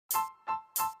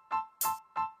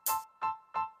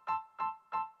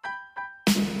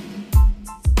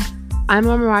I'm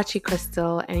Amarachi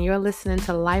Crystal, and you're listening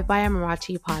to Live by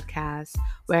Amarachi podcast,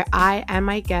 where I and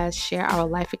my guests share our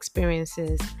life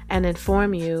experiences and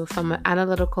inform you from an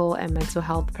analytical and mental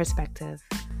health perspective.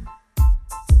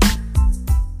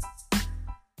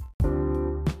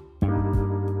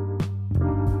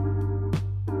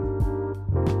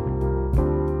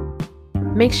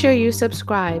 Make sure you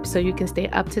subscribe so you can stay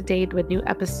up to date with new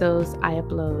episodes I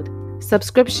upload.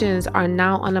 Subscriptions are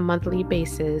now on a monthly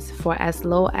basis for as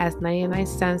low as 99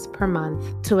 cents per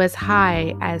month to as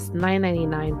high as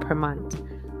 $9.99 per month.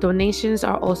 Donations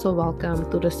are also welcome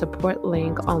through the support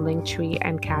link on Linktree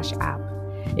and Cash App.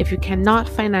 If you cannot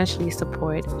financially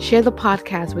support, share the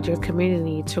podcast with your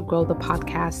community to grow the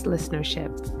podcast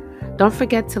listenership. Don't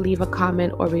forget to leave a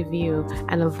comment or review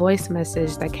and a voice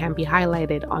message that can be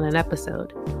highlighted on an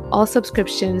episode. All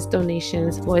subscriptions,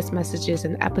 donations, voice messages,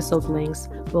 and episode links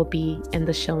will be in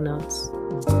the show notes.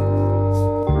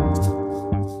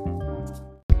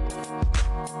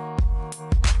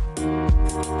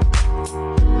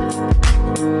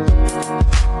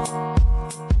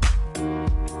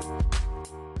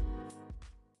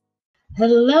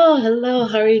 Hello.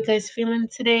 How are you guys feeling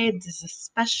today? This is a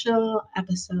special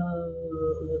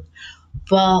episode.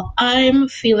 Well, I'm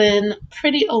feeling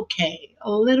pretty okay.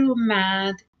 A little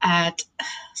mad at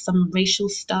some racial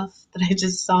stuff that I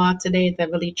just saw today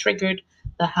that really triggered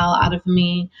the hell out of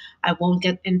me. I won't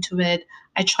get into it.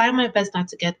 I try my best not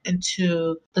to get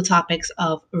into the topics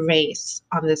of race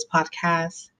on this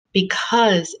podcast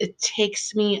because it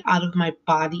takes me out of my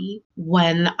body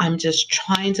when I'm just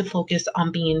trying to focus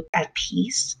on being at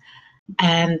peace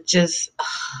and just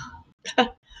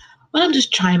well, I'm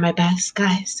just trying my best,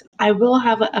 guys. I will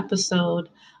have an episode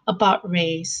about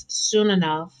race soon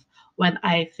enough when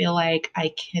I feel like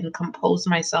I can compose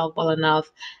myself well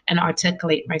enough and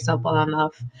articulate myself well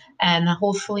enough. And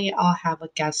hopefully I'll have a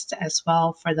guest as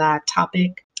well for that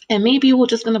topic. And maybe we're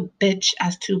just going to bitch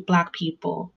as two Black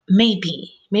people.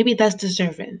 Maybe that's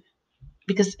deserving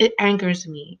because it angers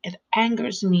me. It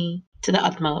angers me to the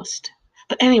utmost.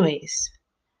 But anyways,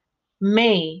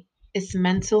 May is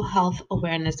Mental Health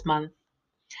Awareness Month.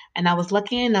 And I was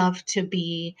lucky enough to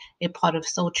be a part of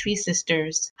Soultry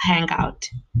Sisters Hangout.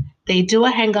 They do a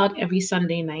hangout every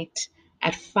Sunday night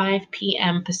at 5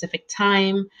 p.m. Pacific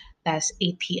time. That's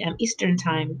 8 p.m. Eastern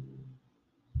time.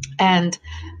 And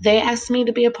they asked me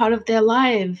to be a part of their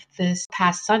live this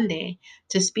past Sunday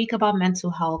to speak about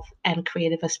mental health and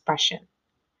creative expression.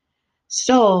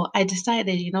 So I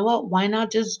decided, you know what? Why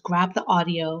not just grab the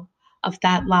audio of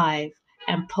that live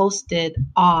and post it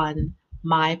on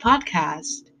my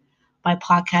podcast? My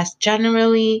podcast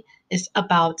generally is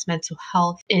about mental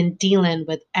health and dealing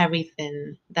with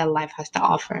everything that life has to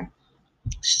offer.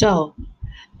 So,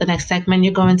 the next segment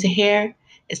you're going to hear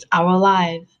is Our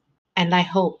Live, and I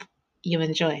hope you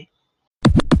enjoy.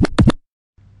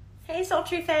 Hey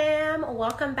Soultry fam,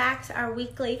 welcome back to our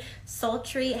weekly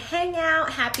Soultry Hangout.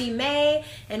 Happy May,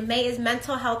 and May is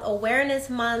Mental Health Awareness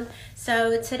Month.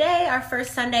 So today, our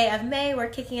first Sunday of May, we're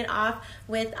kicking it off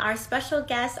with our special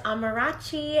guest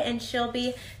Amarachi, and she'll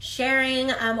be sharing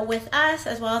with us,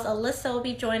 as well as Alyssa will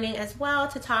be joining as well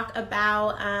to talk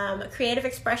about creative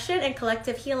expression and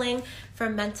collective healing for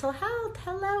mental health.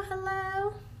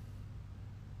 Hello.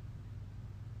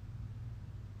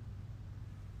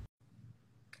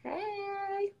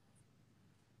 Hey.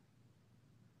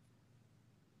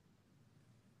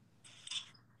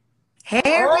 Hey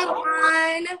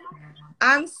everyone.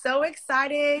 I'm so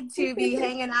excited to be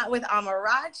hanging out with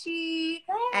Amarachi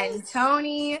and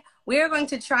Tony. We're going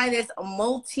to try this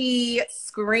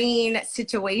multi-screen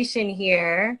situation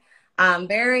here. I'm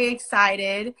very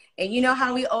excited. And you know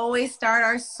how we always start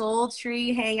our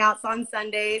Soultry Hangouts on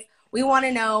Sundays. We want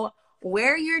to know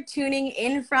where you're tuning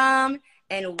in from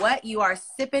and what you are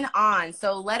sipping on.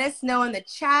 So let us know in the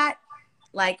chat.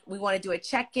 Like, we want to do a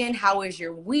check-in. How was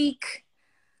your week?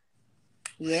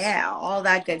 Yeah, all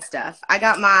that good stuff. I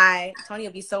got Tony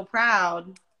will be so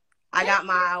proud. I got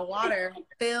my water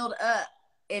filled up,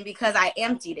 and because I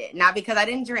emptied it, not because I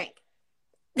didn't drink.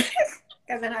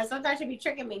 Because sometimes you be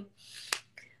tricking me.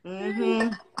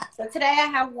 Mm-hmm. So today I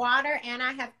have water and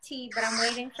I have tea, but I'm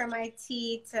waiting for my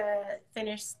tea to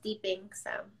finish steeping,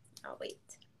 so I'll wait.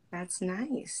 That's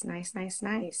nice. Nice.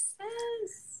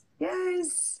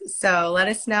 Yes. So let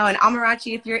us know. And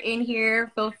Amarachi, if you're in here,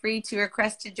 feel free to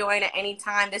request to join at any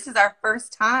time. This is our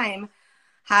first time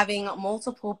having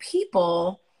multiple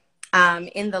people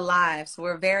in the live. So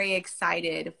we're very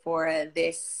excited for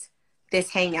this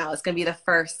hangout. It's going to be the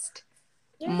first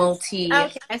multi.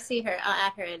 Okay, I see her. I'll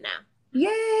add her in now.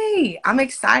 Yay. I'm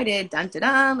excited. Dun, dun,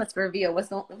 dun. Let's reveal what's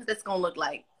this going to look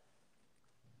like.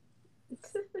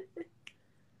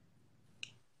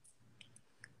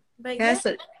 But yeah,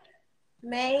 Yes.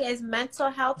 May is Mental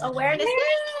Health Awareness.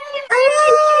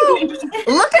 I know.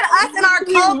 Look at us in our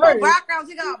colorful Right. backgrounds.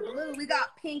 We got blue, we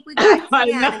got pink, we got I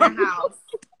tan in the know. house.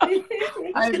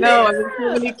 I know. I'm in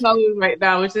so many colors right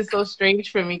now, which is so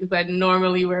strange for me because I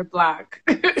normally wear black.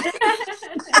 That's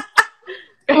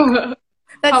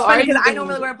How are funny because you I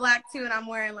normally doing? wear black too, and I'm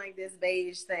wearing like this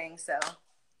beige thing. So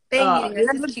thank you. You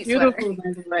This is look cute sweater. beautiful,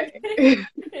 by the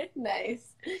way.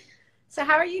 Nice. So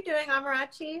how are you doing,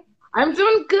 Amarachi? I'm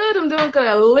doing good. I'm doing good.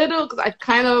 A little because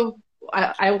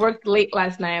I worked late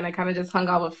last night and I kind of just hung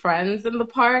out with friends in the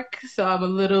park, so I'm a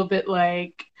little bit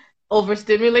like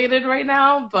overstimulated right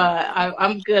now, but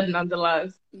I'm good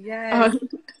nonetheless. Yes,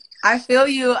 I feel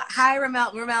you. Hi,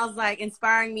 Ramel. Ramel's like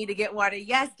inspiring me to get water.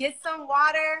 Yes, get some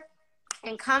water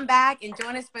and come back and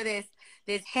join us for this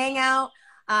hangout.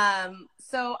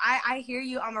 So I hear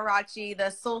you, Amarachi.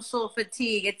 The social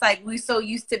fatigue. It's like we're so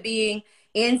used to being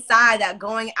inside that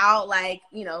going out, like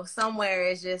somewhere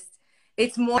is just.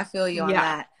 It's more. I feel you on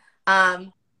Yeah, that.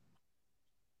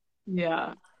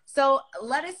 yeah. So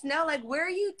let us know, like, where are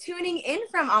you tuning in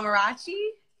from, Amarachi?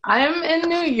 I'm in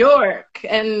New York,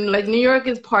 and like New York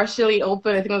is partially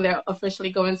open. I think they're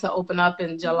officially going to open up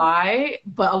in July,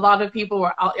 but a lot of people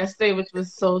were out yesterday, which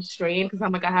was so strange because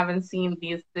I'm like I haven't seen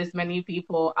this many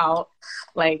people out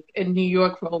like in New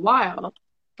York for a while.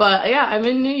 But yeah, I'm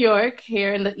in New York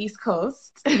here in the East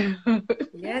Coast.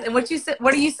 Yes. And what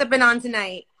are you sipping on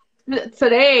tonight?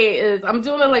 Today is I'm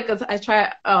doing it like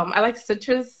I like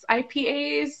citrus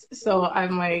IPAs, so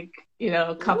I'm like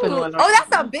cupping Ooh. one right Oh, that's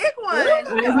a now. big one. I A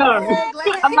know. big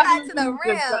glass. I'm She not got it gonna to the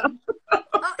finish it rim. though.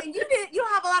 Oh, and you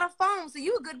don't have a lot of foam, so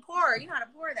you a good pourer. You know how to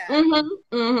pour that.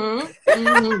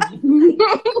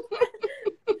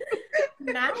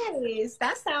 Nice.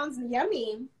 That sounds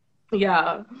yummy.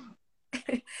 Yeah.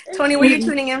 Tony, where you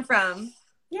tuning in from?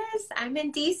 Yes, I'm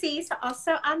in DC, so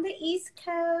also on the East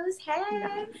Coast.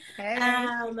 Hey. Hey.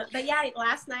 But yeah,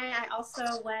 last night I also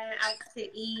went out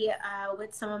to eat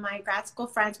with some of my grad school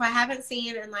friends who I haven't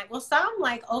seen in some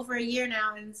like over a year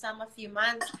now and some a few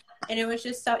months. And it was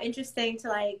just so interesting to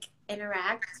like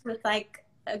interact with like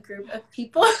a group of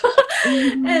people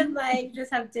and like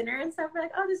just have dinner and stuff. We're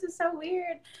like, oh, this is so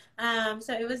weird.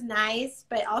 So it was nice,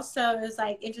 but also it was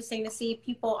like interesting to see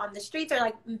people on the streets, or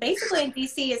like basically in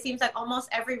DC, it seems like almost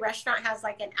every restaurant has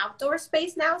like an outdoor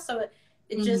space now. So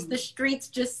it just the streets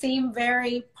just seem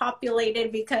very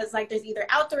populated because like there's either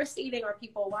outdoor seating or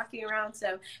people walking around.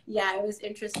 So yeah, it was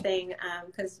interesting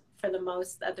because for the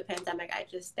most of the pandemic, I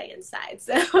just stay inside.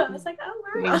 So I was like, oh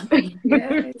wow.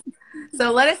 Yes.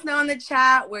 So let us know in the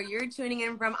chat where you're tuning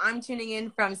in from. I'm tuning in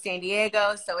from San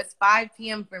Diego, so it's 5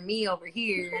 p.m. for me over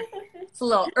here. It's a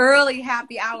little early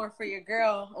happy hour for your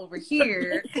girl over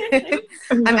here.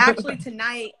 I'm actually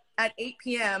tonight at 8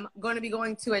 p.m. going to be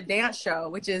going to a dance show,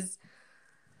 which is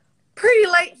pretty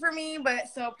late for me, but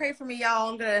so pray for me, y'all.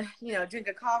 I'm gonna, drink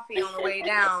a coffee on the way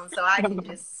down so I can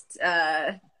just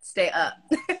stay up.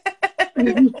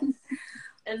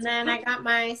 And then I got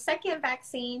my second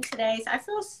vaccine today, so I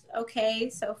feel okay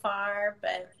so far,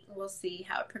 but we'll see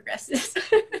how it progresses.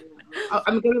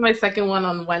 I'm getting my second one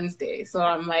on Wednesday, so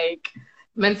I'm like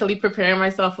mentally preparing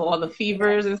myself for all the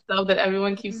fevers and stuff that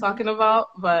everyone keeps talking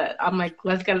about. But I'm like,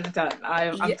 let's get it done.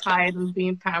 I'm tired of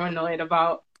being paranoid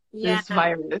about this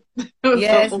virus.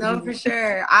 Yes, no, for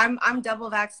sure. I'm double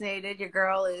vaccinated. Your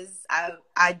girl is.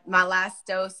 I my last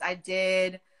dose I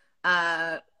did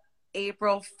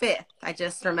April 5th. I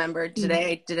just remembered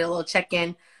today. I did a little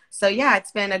check-in. So yeah,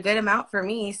 it's been a good amount for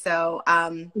me. So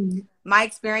my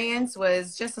experience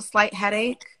was just a slight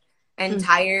headache and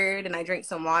tired, and I drank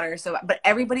some water. So, but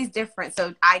everybody's different.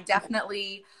 So I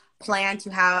definitely plan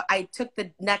to I took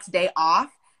the next day off,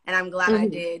 and I'm glad I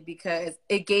did because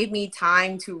it gave me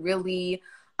time to really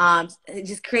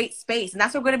just create space. And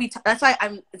that's what we're going to be, that's why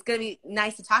it's going to be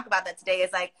nice to talk about that today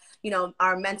is like,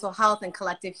 our mental health and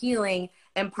collective healing.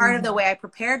 And part of the way I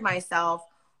prepared myself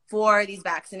for these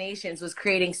vaccinations was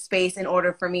creating space in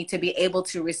order for me to be able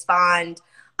to respond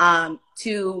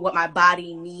to what my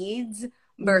body needs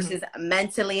versus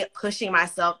mentally pushing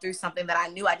myself through something that I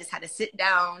knew I just had to sit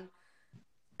down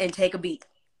and take a beat.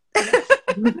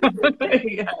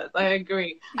 Yes, I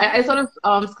agree. I sort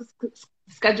of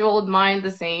scheduled mine the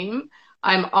same.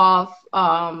 I'm off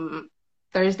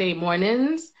Thursday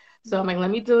mornings. So I'm like, let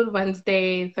me do it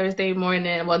Wednesday, Thursday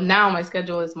morning. Well, now my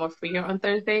schedule is more freer on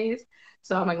Thursdays.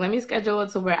 So I'm like, let me schedule it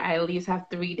to where I at least have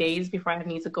 3 days before I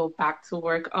need to go back to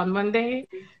work on Monday.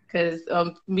 Because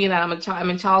being that I'm in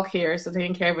childcare, so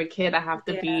taking care of a kid, I have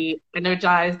to be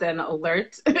energized and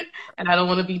alert. And I don't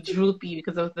want to be droopy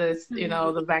because of this,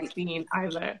 the vaccine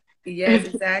either. Yes,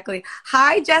 exactly.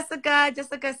 Hi, Jessica.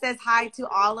 Jessica says hi to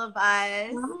all of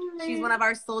us. She's Hi. one of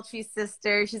our Soultry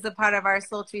sisters. She's a part of our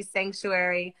Soultry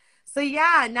sanctuary. So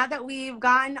yeah, now that we've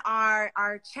gotten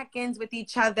our check-ins with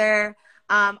each other,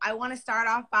 I want to start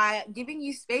off by giving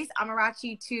you space,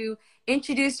 Amarachi, to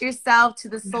introduce yourself to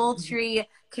the Soultry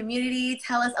community.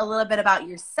 Tell us a little bit about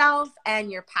yourself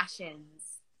and your passions.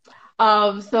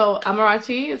 So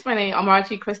Amarachi is my name.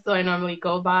 Amarachi Crystal, I normally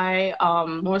go by.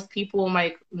 Most people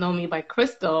might know me by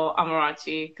Crystal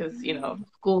Amarachi because,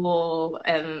 school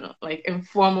and like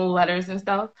informal letters and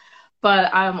stuff.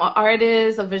 But I'm an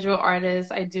artist, a visual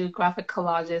artist. I do graphic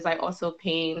collages. I also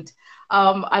paint.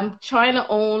 I'm trying to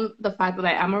own the fact that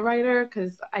I am a writer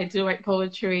because I do write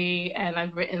poetry and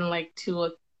I've written like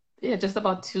just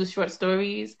about two short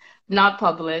stories, not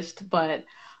published, but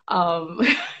um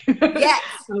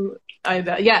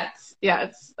Yes.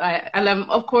 yes. And I'm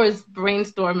of course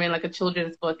brainstorming like a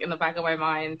children's book in the back of my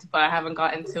mind, but I haven't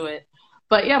gotten to it.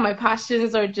 But yeah, my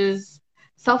passions are just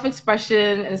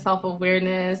self-expression and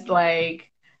self-awareness.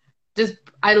 Like, just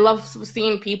I love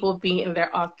seeing people be in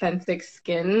their authentic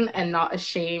skin and not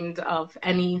ashamed of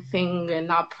anything and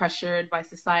not pressured by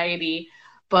society.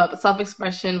 But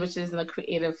self-expression, which is in a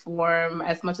creative form,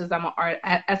 as much as I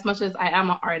am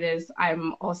an artist,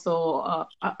 I'm also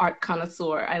an art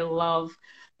connoisseur. I love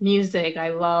music.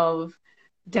 I love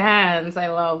dance. I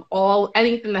love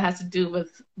anything that has to do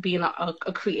with being a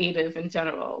creative in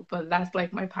general. But that's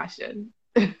like my passion.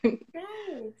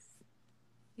 Yes.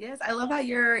 Yes, I love how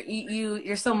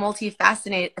you're so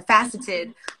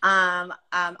faceted.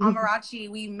 Amarachi,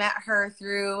 we met her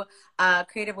through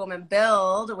Creative Women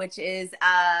Build, which is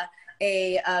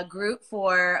a group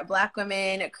for Black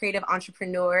women creative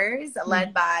entrepreneurs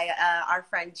led by our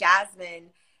friend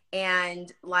Jasmine.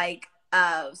 And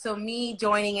so me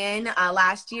joining in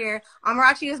last year,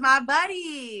 Amarachi was my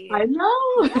buddy. I know.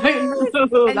 Yes. I know.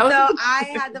 And so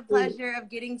I had the pleasure of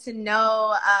getting to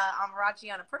know Amarachi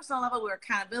on a personal level. We were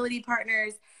accountability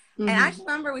partners. And I just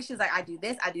remember when she was like, I do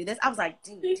this. I was like,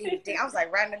 dang. I was like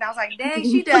writing it down. I was like, dang,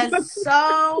 she does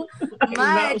so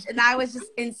much. And I was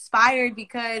just inspired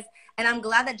and I'm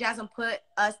glad that Jasmine put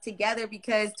us together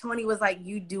because Tony was like,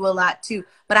 you do a lot too.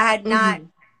 But I had not,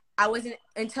 I wasn't,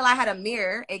 until I had a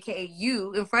mirror, AKA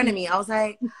you, in front of me, I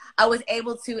was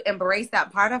able to embrace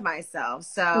that part of myself.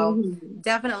 So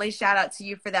definitely shout out to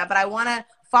you for that. But I want to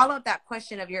follow up that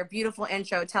question of your beautiful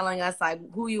intro, telling us like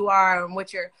who you are and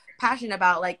what you're passionate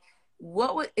about. Like,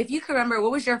 if you can remember,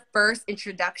 what was your first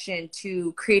introduction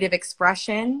to creative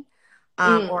expression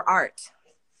or art?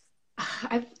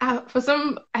 I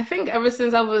think ever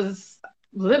since I was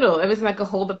little, ever since I could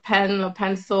hold a pen, a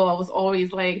pencil, I was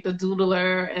always like the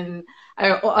doodler. And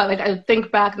I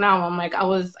think back now, I'm like, I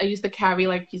used to carry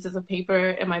like pieces of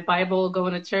paper in my Bible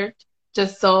going to church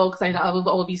just because I would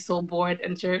always be so bored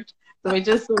in church. So I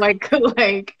just like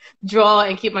draw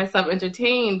and keep myself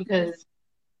entertained because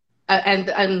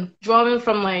and drawing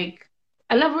from like,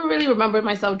 I never really remembered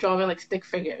myself drawing like stick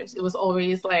figures. It was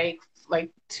always like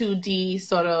 2D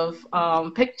sort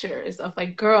of pictures of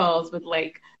like girls with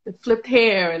like the flipped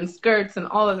hair and skirts and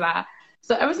all of that.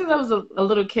 So ever since I was a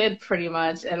little kid, pretty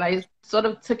much, and I sort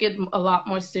of took it a lot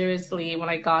more seriously when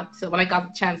I got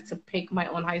the chance to pick my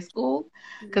own high school,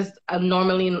 because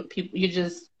normally you're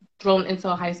just thrown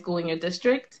into a high school in your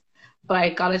district. But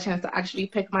I got a chance to actually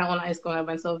pick my own high school. I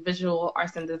went to a visual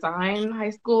arts and design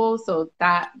high school, so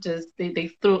that just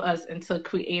they threw us into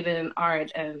creating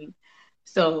art, and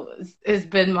so it's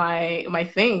been my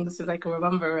thing since I can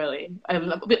remember, really. I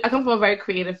come from a very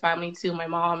creative family too. My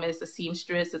mom is a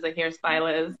seamstress, is a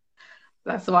hairstylist.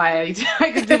 That's why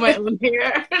I could do my own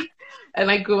hair,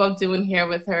 and I grew up doing hair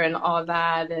with her and all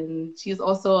that. And she's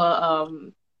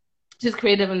also she's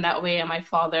creative in that way. And my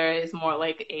father is more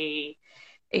like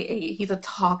he's a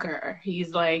talker.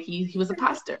 He's like he was a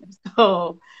pastor,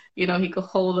 so he could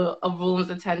hold a room's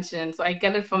attention. So I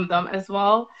get it from them as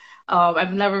well.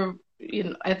 I've never,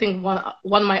 I think one of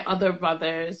my other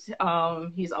brothers,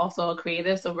 he's also a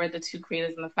creative, so we're the two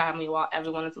creatives in the family while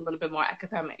everyone is a little bit more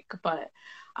academic. But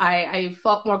I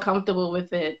felt more comfortable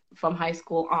with it from high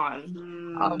school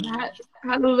on.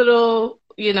 Had a little,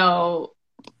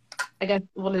 I guess,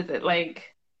 what is it,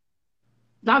 like,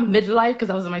 not midlife because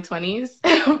I was in my 20s,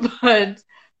 but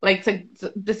like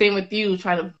the same with you,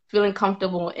 feeling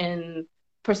comfortable in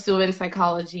pursuing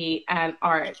psychology and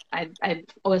art. I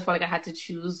always felt like I had to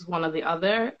choose one or the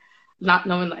other, not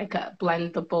knowing that I could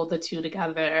blend the two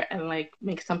together and like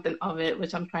make something of it,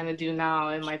 which I'm trying to do now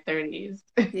in my 30s.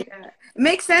 Yeah, it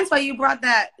makes sense why you brought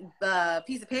that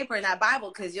piece of paper in that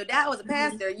Bible, because your dad was a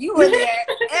pastor. You were there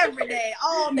every day,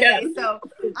 all day. Yeah. So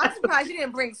I'm surprised you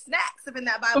didn't bring snacks up in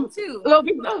that Bible too. Well,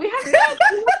 we had snacks.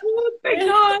 Thank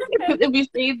God. If we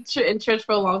stayed in church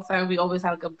for a long time, we always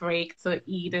had like a break to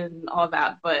eat and all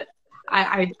that. But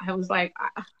I was like,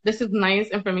 this is nice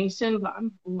information, but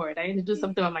I'm bored. I need to do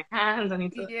something with my hands. I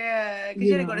need to, Yeah, because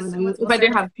you had to go to if I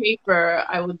didn't have paper,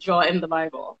 I would draw in the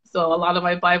Bible. So a lot of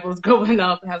my Bibles growing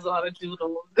up has a lot of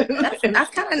doodles. That's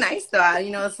kind of nice though.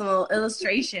 You know, some little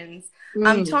illustrations.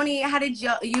 Tony, how did you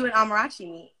and Amarachi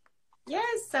meet?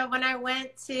 Yes, so when I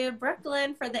went to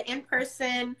Brooklyn for the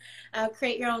in-person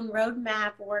Create Your Own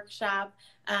Roadmap workshop,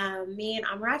 me and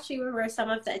Amarachi were some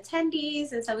of the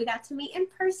attendees, and so we got to meet in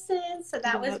person. So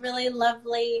that was really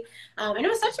lovely, and it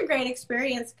was such a great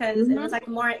experience because it was like a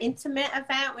more intimate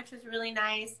event, which was really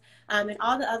nice. And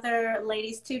all the other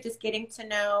ladies too, just getting to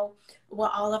know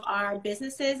what all of our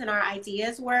businesses and our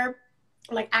ideas were.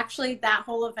 Like actually that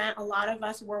whole event, a lot of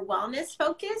us were wellness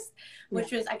focused,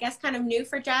 which was, I guess, kind of new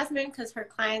for Jasmine because her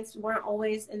clients weren't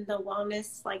always in the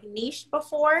wellness like niche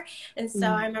before. And so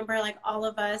I remember like all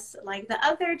of us, like the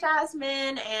other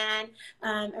Jasmine and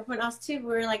everyone else too, we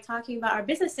were like talking about our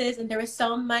businesses, and there was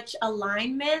so much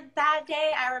alignment that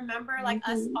day. I remember like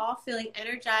us all feeling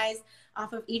energized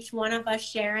off of each one of us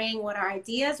sharing what our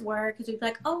ideas were, because we'd be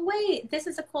like, oh wait, this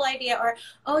is a cool idea, or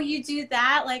oh, you do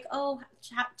that, like, oh,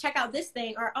 check out this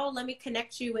thing, or oh, let me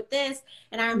connect you with this.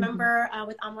 And I remember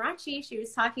with Amarachi, she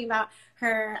was talking about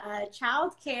her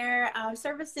childcare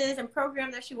services and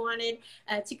program that she wanted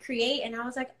to create, and I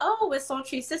was like, oh, with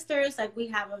Soultry Sisters, like we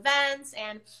have events,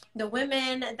 and the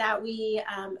women that we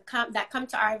come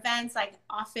to our events like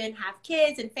often have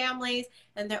kids and families,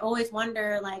 and they always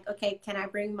wonder like, okay, can I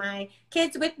bring my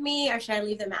kids with me, or should I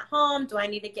leave them at home? Do I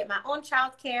need to get my own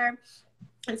childcare?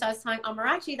 And so I was telling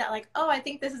Amarachi that like, oh, I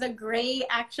think this is a great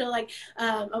actual like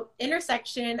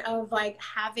intersection of like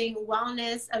having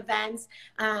wellness events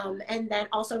and then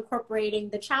also incorporating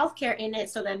the childcare in it.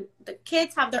 So then the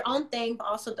kids have their own thing, but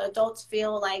also the adults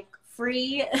feel like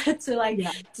free to like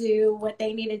do what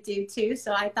they need to do too.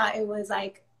 So I thought it was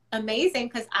like amazing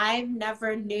because I've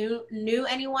never knew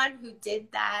anyone who did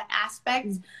that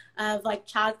aspect of like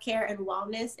childcare and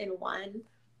wellness in one.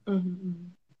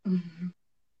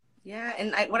 Yeah,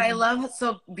 and what I love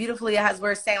so beautifully, as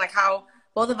we're saying, like how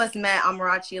both of us met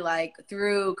Amarachi like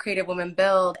through Creative Women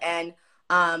Build, and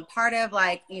part of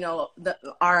like, you know,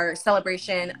 our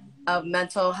celebration of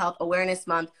Mental Health Awareness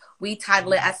Month, we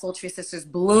titled it as Soultry Sisters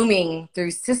Blooming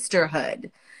Through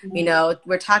Sisterhood. You know,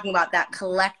 we're talking about that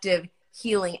collective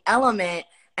healing element.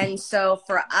 And so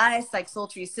for us, like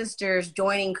Soultry Sisters,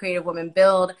 joining Creative Women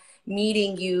Build,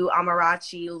 meeting you,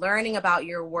 Amarachi, learning about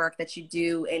your work that you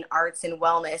do in arts and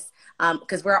wellness,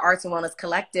 because we're an arts and wellness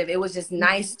collective, it was just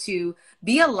nice to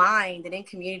be aligned and in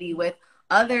community with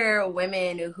other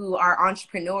women who are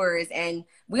entrepreneurs. And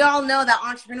we all know that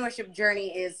entrepreneurship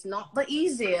journey is not the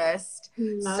easiest.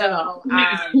 So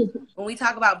when we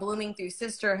talk about blooming through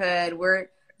sisterhood, we're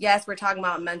talking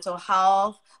about mental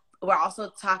health. We're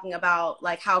also talking about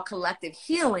like how collective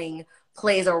healing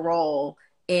plays a role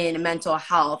in mental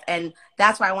health. And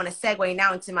that's why I want to segue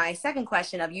now into my second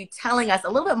question of you telling us a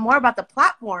little bit more about the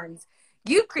platforms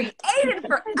you created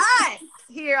for us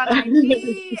here on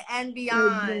IG and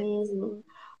beyond.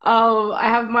 I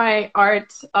have my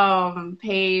art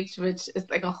page, which is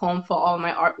like a home for all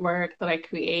my artwork that I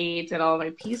create and all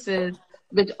my pieces,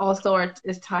 which also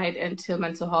is tied into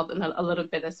mental health in a little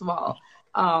bit as well.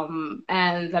 And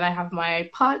then I have my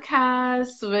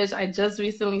podcast, which I just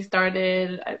recently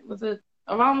started. Was it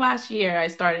around last year? I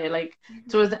started like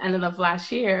towards the end of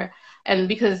last year. And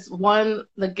because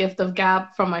the gift of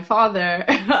gab from my father,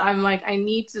 I'm like, I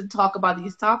need to talk about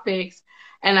these topics.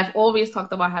 And I've always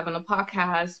talked about having a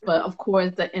podcast, but of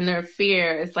course the inner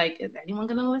fear is like, is anyone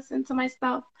going to listen to my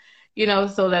stuff? You know,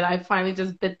 so that I finally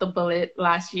just bit the bullet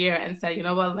last year and said, you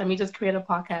know what, let me just create a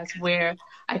podcast where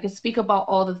I could speak about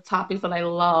all the topics that I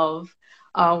love,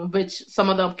 which some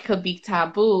of them could be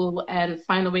taboo, and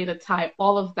find a way to tie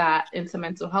all of that into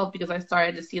mental health, because I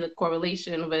started to see the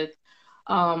correlation with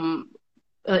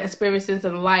experiences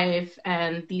in life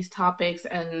and these topics,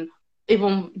 and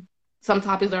even some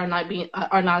topics that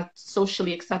are not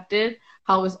socially accepted,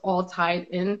 how it's all tied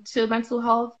into mental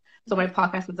health. So my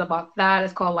podcast is about that.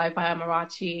 It's called Live by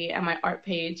Amarachi, and my art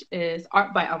page is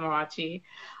Art by Amarachi.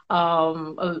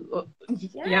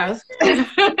 Yes,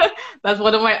 that's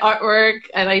one of my artwork,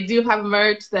 and I do have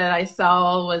merch that I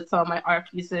sell with some of my art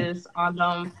pieces on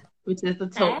them, which is the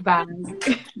tote bag.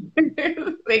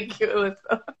 Thank you,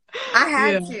 Alyssa. I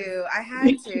had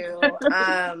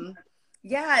to.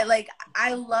 Yeah, like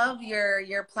I love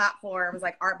your platforms,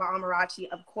 like Art by Amarachi,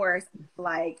 of course.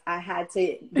 Like I had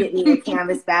to get me a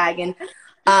canvas bag, and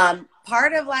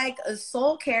Part of like a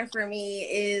soul care for me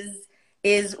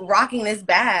is rocking this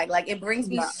bag. Like it brings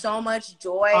me so much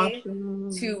joy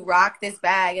to rock this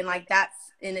bag. And like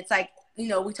and it's like, you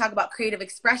know, we talk about creative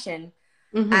expression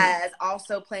as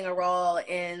also playing a role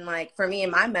in like for me in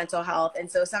my mental health.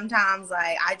 And so sometimes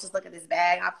like I just look at this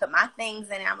bag, I put my things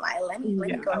in it, I'm like, let me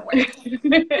go to work.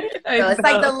 So it's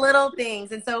like the little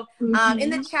things. And so in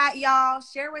the chat, y'all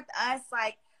share with us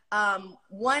like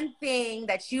one thing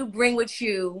that you bring with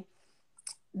you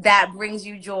that brings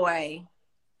you joy.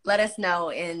 Let us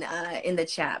know in the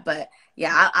chat. But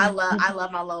yeah, I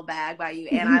love my little bag by you,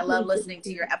 and I love listening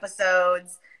to your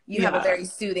episodes. You have a very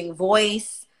soothing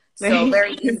voice, so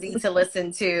very easy to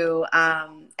listen to.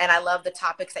 And I love the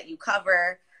topics that you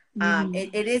cover.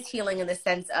 It is healing in the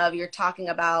sense of you're talking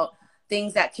about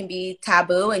things that can be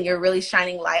taboo, and you're really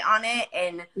shining light on it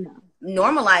and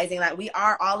normalizing that we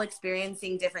are all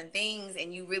experiencing different things,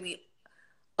 and you really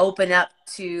open up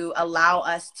to allow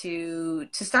us to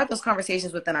start those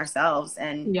conversations within ourselves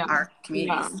and our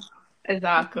communities.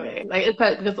 Exactly. Like it's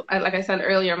because, like I said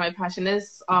earlier, my passion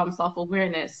is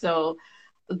self-awareness. So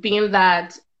being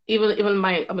that even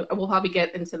my, I mean, we'll probably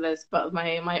get into this, but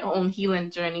my own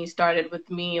healing journey started with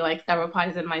me like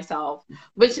therapizing myself,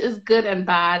 which is good and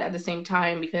bad at the same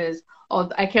time because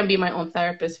I can be my own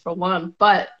therapist for one,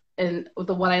 but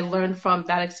what I learned from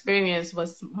that experience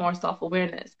was more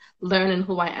self-awareness, learning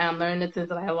who I am, learning the things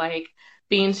that I like,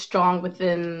 being strong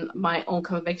within my own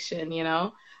conviction, you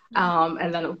know?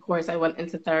 And then of course I went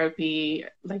into therapy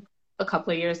like a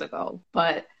couple of years ago,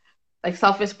 but like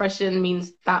self-expression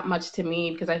means that much to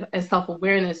me because and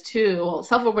self-awareness too. Well,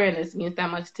 self-awareness means that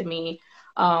much to me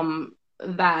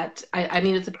that I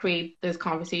needed to create this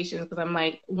conversation because I'm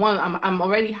like, one, I'm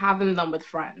already having them with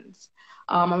friends.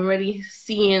 I'm already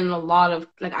seeing a lot of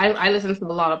like I listen to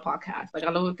a lot of podcasts. Like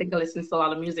I don't think I listen to a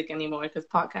lot of music anymore because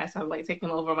podcasts have like taken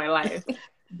over my life.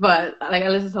 But like I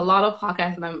listen to a lot of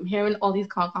podcasts and I'm hearing all these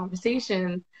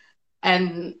conversations,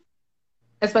 and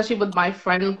especially with my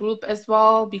friend group as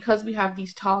well, because we have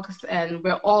these talks and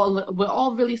we're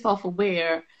all really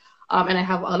self-aware. And I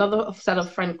have another set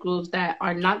of friend groups that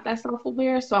are not that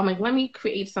self-aware. So I'm like, let me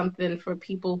create something for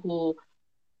people who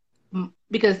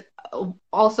because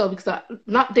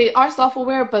not they are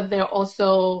self-aware, but they're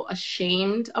also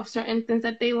ashamed of certain things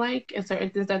that they like and certain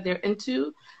things that they're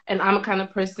into. And I'm a kind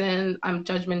of person, I'm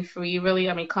judgment free, really.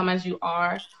 I mean, come as you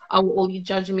are. I will only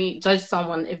judge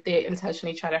someone if they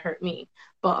intentionally try to hurt me.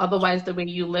 But otherwise, the way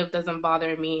you live doesn't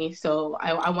bother me. So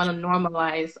I want to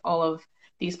normalize all of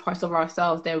these parts of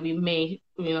ourselves that we may,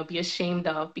 be ashamed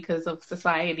of because of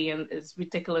society and its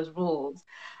ridiculous rules.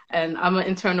 And I'm an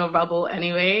internal rebel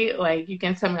anyway. Like, you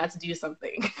can tell me not to do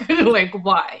something. Like,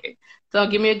 why? So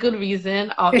give me a good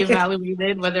reason. I'll evaluate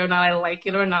it, whether or not I like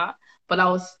it or not. But I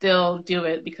will still do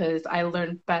it because I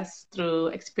learned best through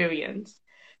experience.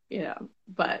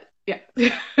 But yeah.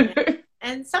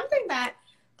 And something that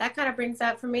kind of brings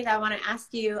up for me that I want to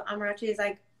ask you, Amarachi, is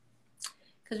like,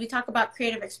 because we talk about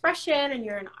creative expression and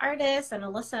you're an artist, and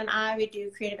Alyssa and I, we do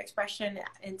creative expression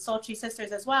in Soultry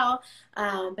Sisters as well.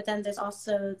 But then there's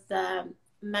also the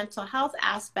mental health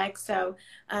aspect. So,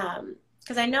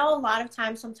 because I know a lot of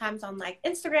times, sometimes on like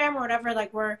Instagram or whatever,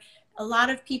 like a lot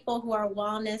of people who are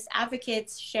wellness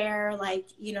advocates share like,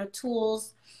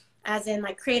 tools as in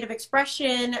like creative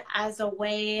expression as a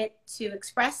way to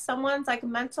express someone's like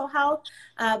mental health.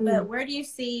 But where do you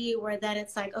see where then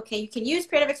it's like, okay, you can use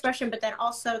creative expression, but then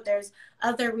also there's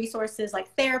other resources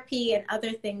like therapy and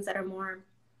other things that are more,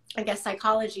 I guess,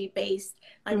 psychology based.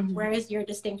 Like where is your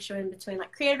distinction between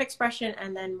like creative expression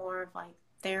and then more of like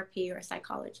therapy or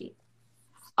psychology?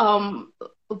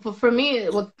 For me,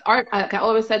 with art, like I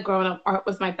always said growing up, art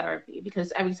was my therapy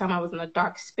because every time I was in a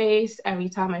dark space, every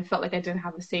time I felt like I didn't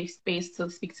have a safe space to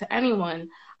speak to anyone,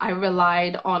 I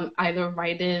relied on either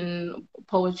writing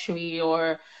poetry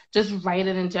or just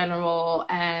writing in general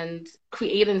and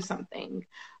creating something.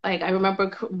 Like I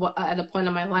remember at a point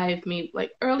in my life, maybe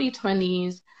like early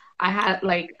 20s,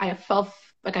 I felt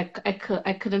like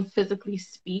I couldn't physically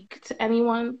speak to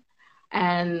anyone.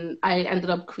 And I ended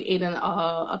up creating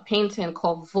a painting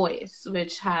called Voice, I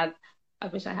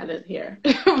wish I had it here,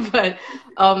 but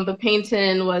the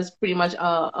painting was pretty much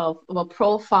a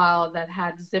profile that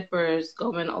had zippers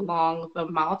going along the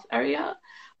mouth area,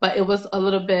 but it was a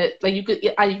little bit like you could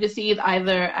see it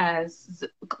either as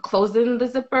closing the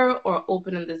zipper or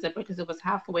opening the zipper because it was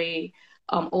halfway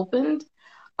opened.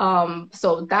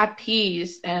 So that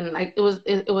piece, and like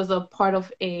it was a part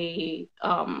of a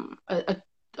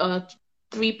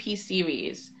 3-piece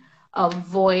series of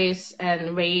voice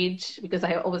and rage because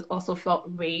I always also felt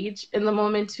rage in the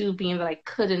moment too, being that I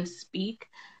couldn't speak.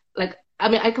 Like I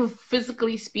mean, I could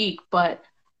physically speak, but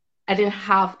I didn't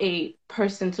have a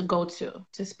person to go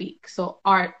to speak. So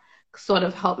art sort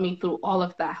of helped me through all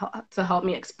of that to help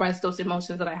me express those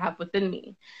emotions that I have within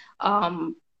me.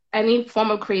 Um, any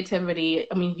form of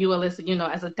creativity, I mean, you, Alyssa, you know,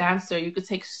 as a dancer, you could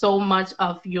take so much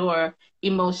of your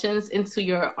emotions into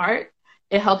your art.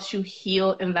 It helps you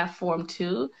heal in that form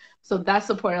too. So that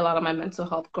supported a lot of my mental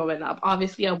health growing up.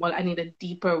 Obviously, I needed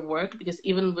deeper work because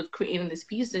even with creating these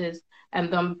pieces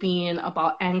and them being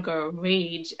about anger,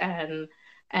 rage, and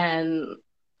and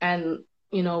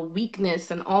you know,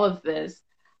 weakness and all of this,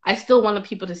 I still wanted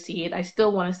people to see it. I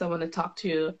still wanted someone to talk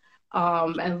to.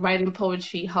 And writing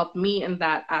poetry helped me in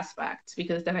that aspect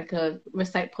because then I could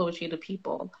recite poetry to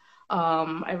people.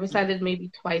 I recited maybe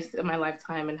twice in my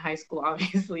lifetime in high school,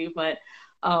 obviously, but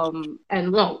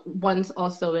and no, once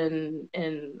also in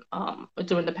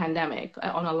during the pandemic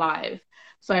on a live.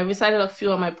 So I recited a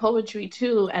few of my poetry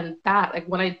too, and that, like,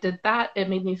 when I did that, it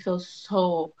made me feel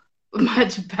so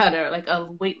much better, like a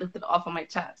weight lifted off of my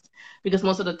chest. Because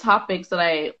most of the topics that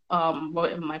I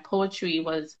wrote in my poetry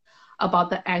was about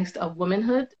the angst of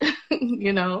womanhood,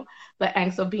 you know, the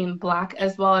angst of being Black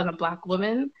as well and a Black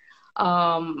woman.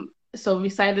 So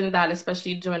reciting that,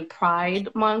 especially during Pride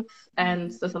Month and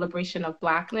the celebration of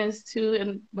Blackness too,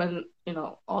 and when, you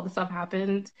know, all the stuff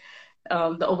happened,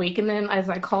 the awakening, as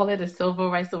I call it, the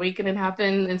civil rights awakening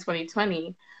happened in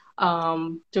 2020.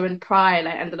 During Pride,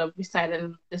 I ended up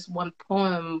reciting this one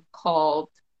poem called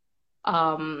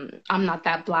I'm Not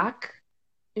That Black,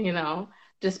 you know,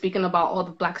 just speaking about all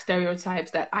the Black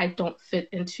stereotypes that I don't fit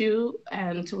into.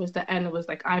 And towards the end, it was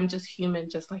like, I'm just human,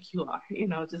 just like you are, you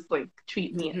know, just like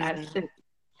treat me as this.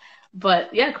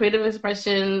 But yeah, creative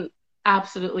expression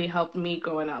absolutely helped me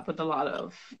growing up with a lot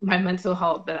of my mental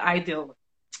health that I deal with.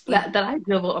 That I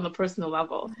deal with on a personal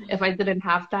level. If I didn't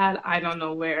have that, I don't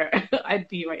know where I'd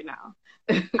be right now.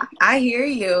 I hear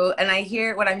you, and I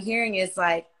hear what I'm hearing is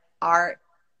like art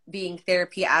being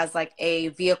therapy as like a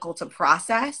vehicle to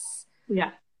process,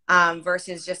 Yeah.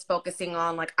 versus just focusing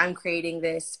on like I'm creating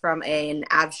this from an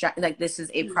abstract, like this is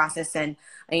a process. And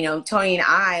you know, Tony and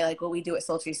I, like what we do at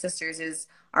Soultry Sisters is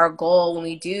our goal when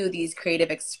we do these creative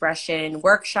expression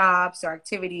workshops or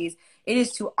activities, it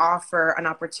is to offer an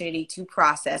opportunity to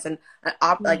process and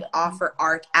like offer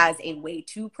art as a way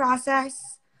to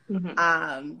process.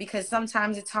 Because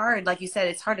sometimes it's hard, like you said,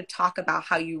 it's hard to talk about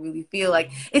how you really feel.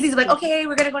 Like it's easy, like, okay,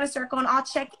 we're gonna go in a circle and I'll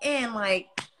check in. Like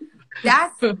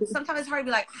that's sometimes it's hard to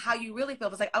be like how you really feel.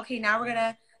 It's like, okay, now we're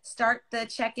gonna start the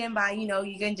check-in by, you know,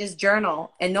 you can just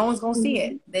journal and no one's gonna see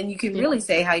it. Then you can really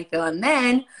say how you feel, and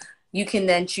then you can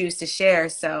then choose to share.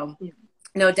 So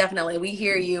no, definitely we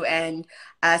hear you. And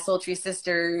as Soultry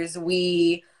Sisters,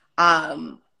 we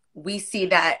see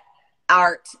that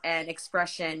art and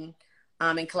expression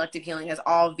and collective healing as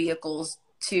all vehicles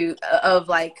to of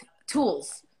like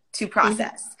tools to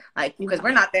process, like, because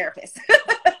we're not therapists.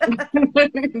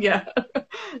 Yeah,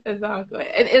 exactly.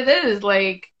 And it is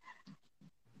like,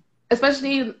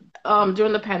 especially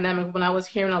during the pandemic, when I was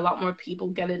hearing a lot more people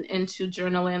getting into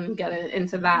journaling and getting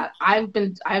into that. I've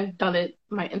done it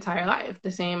my entire life,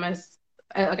 the same as,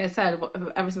 like I said,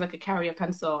 ever since I could carry a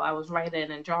pencil, I was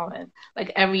writing and drawing.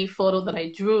 Like every photo that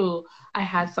I drew, I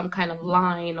had some kind of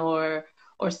line or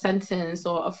sentence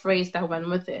or a phrase that went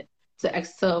with it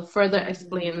to further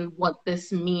explain what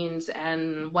this means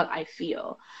and what I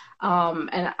feel.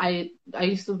 And I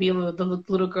used to be the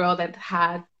little girl that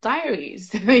had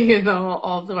diaries, you know,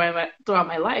 all throughout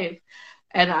my life.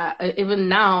 And even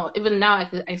now,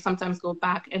 I sometimes go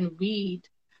back and read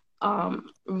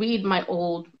my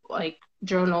old like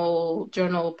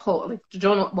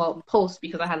posts,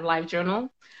 because I had live journal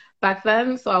back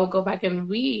then. So I would go back and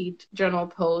read journal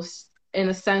posts in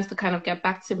a sense to kind of get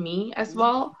back to me as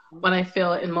well when I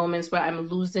feel in moments where I'm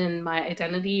losing my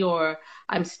identity or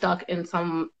I'm stuck in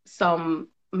some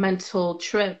mental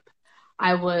trip.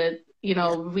 I would, you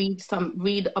know, read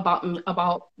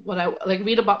about what I like,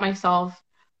 read about myself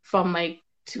from like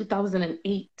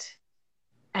 2008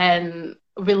 and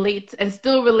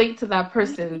still relate to that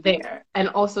person there, and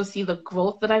also see the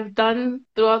growth that I've done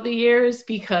throughout the years.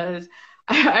 Because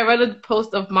I read a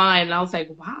post of mine and I was like,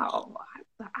 wow, I'm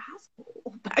the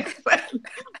asshole back then.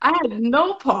 I had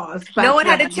no pause back No one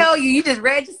then. had to tell you, you just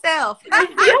read yourself. I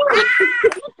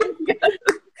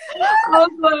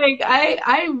was like,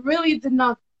 I really did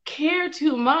not care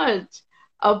too much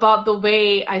about the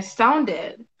way I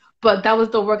sounded, but that was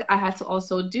the work I had to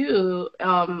also do.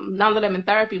 Now that I'm in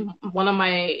therapy, one of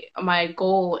my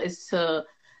goal is to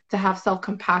have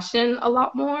self-compassion a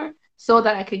lot more so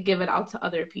that I could give it out to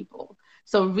other people.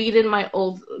 So reading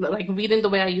reading the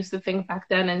way I used to think back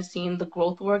then and seeing the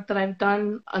growth work that I've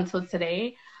done until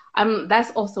today,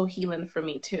 that's also healing for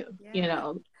me too, Yeah. you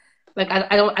know. Like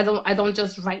I don't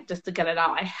just write just to get it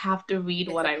out. I have to read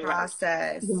It's what a I write,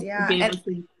 process. you know, to Yeah. be able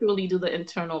to truly do the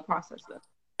internal processes.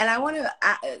 And I want to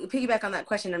piggyback on that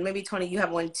question, and maybe Tony, you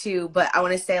have one too. But I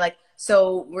want to say, like,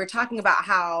 so we're talking about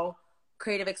how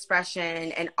creative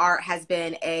expression and art has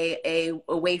been a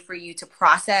way for you to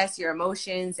process your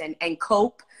emotions and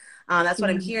cope. That's what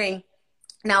I'm hearing.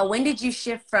 Now, when did you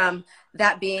shift from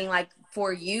that being like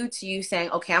for you to you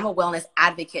saying, okay, I'm a wellness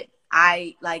advocate.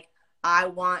 I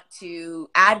want to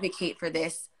advocate for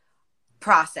this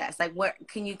process. Like, what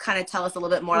can you kind of tell us a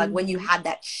little bit more, like when you had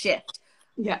that shift?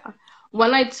 Yeah.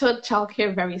 When I took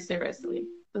childcare very seriously,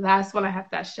 that's when I had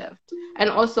that shift. And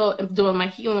also doing my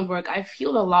healing work, I've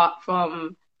healed a lot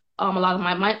from a lot of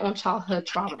my own childhood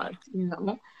traumas, you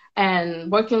know,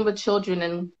 and working with children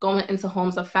and going into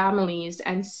homes of families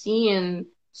and seeing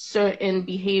certain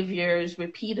behaviors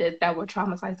repeated that were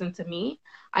traumatizing to me.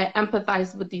 I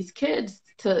empathize with these kids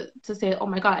to say, oh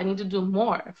my God, I need to do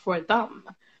more for them,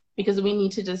 because we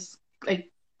need to just like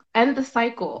end the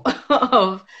cycle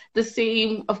of the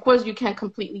same. Of course, you can't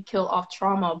completely kill off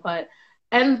trauma, but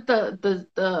end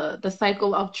the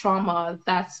cycle of trauma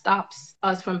that stops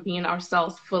us from being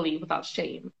ourselves fully without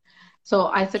shame. So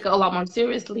I took it a lot more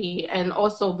seriously, and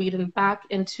also reading back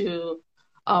into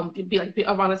around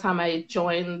the time I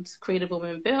joined Creative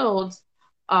Women Builds,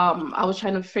 I was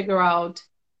trying to figure out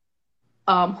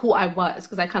who I was,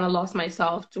 because I kind of lost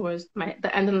myself towards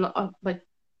the end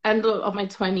of my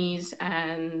 20s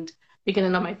and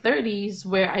beginning of my 30s,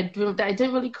 where I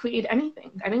didn't really create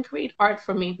anything. I didn't create art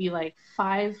for maybe like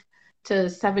 5 to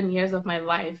 7 years of my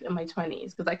life in my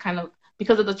 20s, because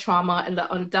because of the trauma and the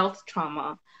undealt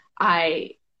trauma,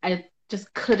 I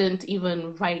just couldn't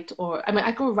even write. Or I mean,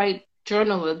 I could write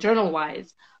journal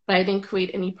wise, but I didn't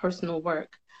create any personal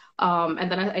work.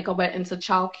 And then I went into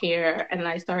childcare, and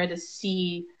I started to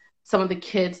see some of the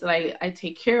kids that I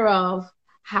take care of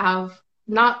have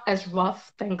not as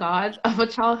rough, thank God, of a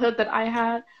childhood that I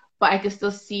had, but I could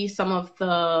still see some of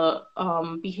the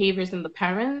behaviors in the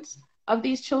parents of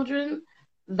these children.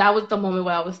 That was the moment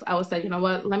where I was like, you know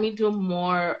what, let me do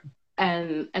more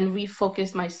and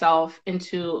refocus myself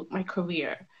into my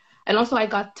career. And also I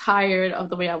got tired of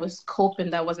the way I was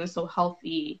coping that wasn't so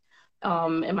healthy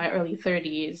in my early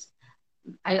 30s.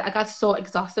 I got so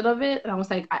exhausted of it, and I was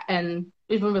like, and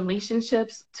even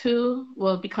relationships too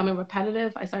were becoming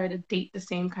repetitive. I started to date the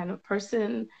same kind of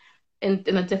person in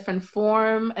a different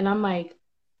form, and I'm like,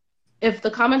 if the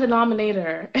common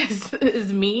denominator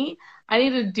is me, I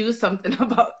need to do something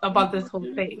about this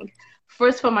whole thing.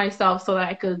 First for myself, so that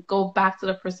I could go back to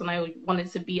the person I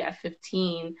wanted to be at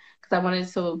 15, because I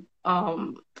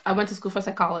went to school for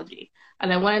psychology,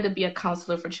 and I wanted to be a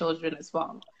counselor for children as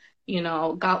well. You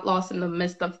know, got lost in the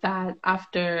midst of that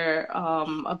after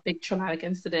a big traumatic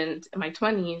incident in my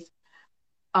 20s.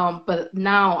 But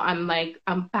now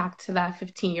I'm back to that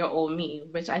 15-year-old me,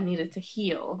 which I needed to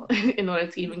heal in order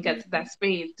to even get to that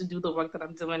space to do the work that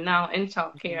I'm doing now in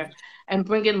childcare, and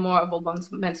bring in more of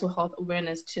a mental health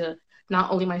awareness to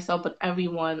not only myself, but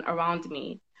everyone around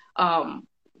me.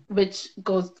 Which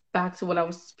goes back to what I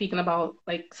was speaking about,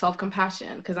 like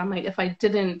self-compassion, because I'm like, if I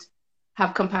didn't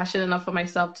have compassion enough for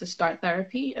myself to start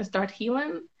therapy and start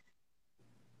healing,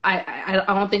 I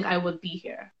don't think I would be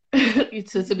here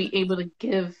to be able to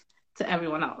give to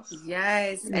everyone else.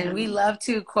 Yes. And we love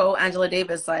to quote Angela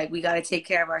Davis, like, we got to take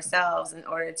care of ourselves in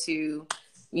order to,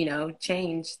 you know,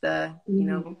 change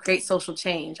create social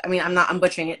change. I mean, I'm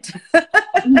butchering it.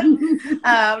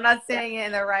 I'm not saying it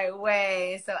in the right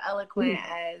way, so eloquent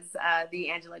as the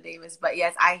Angela Davis, but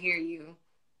yes, I hear you.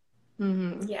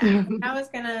 Yeah, I was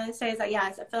gonna say is that,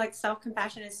 yes, I feel like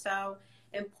self-compassion is so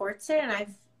important, and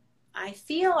I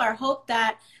feel or hope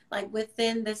that like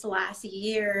within this last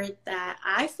year that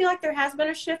I feel like there has been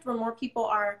a shift where more people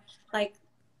are like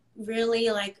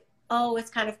really like, oh, it's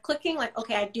kind of clicking, like,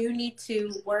 okay, I do need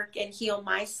to work and heal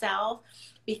myself,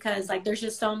 because like there's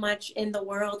just so much in the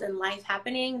world and life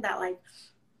happening that like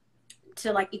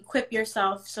to like equip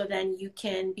yourself so then you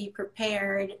can be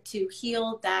prepared to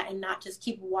heal that and not just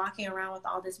keep walking around with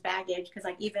all this baggage. Because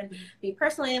like even me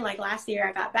personally, like last year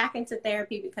I got back into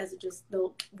therapy because of just the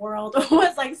world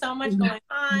was like so much going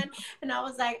on, and I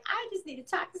was like, I just need to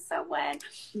talk to someone,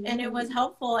 and it was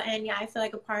helpful. And yeah, I feel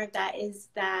like a part of that is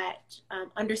that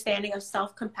understanding of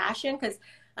self-compassion, because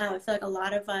I feel like a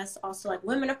lot of us also, like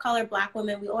women of color, Black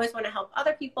women, we always want to help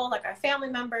other people, like our family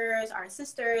members, our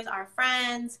sisters, our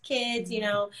friends, kids, you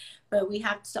know, but we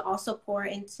have to also pour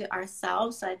into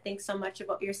ourselves. So I think so much of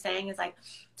what you're saying is like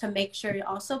to make sure you're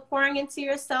also pouring into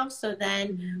yourself. So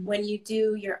then when you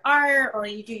do your art or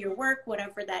you do your work,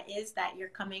 whatever that is, that you're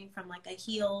coming from like a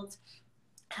healed,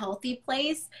 healthy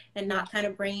place and not kind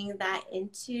of bringing that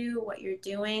into what you're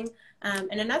doing.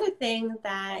 And another thing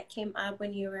that came up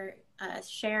when you were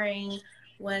sharing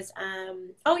was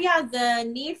the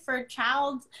need for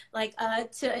child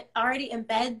to already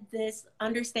embed this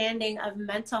understanding of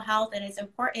mental health and its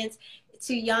importance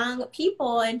to young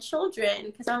people and children,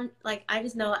 because I'm like, I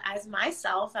just know as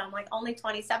myself, I'm like only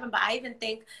 27, but I even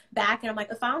think back and I'm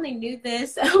like, if I only knew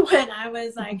this when I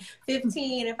was like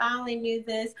 15, if I only knew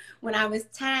this when I was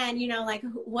 10, you know, like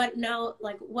what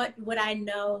would I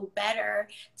know better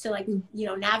to like, you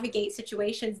know, navigate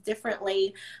situations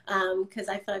differently, because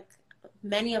I feel like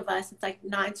many of us, it's like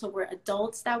not until we're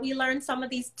adults that we learn some of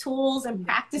these tools and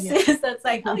practices that's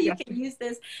like, oh, you can use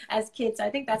this as kids. So I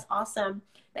think that's awesome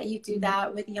that you do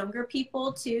that with younger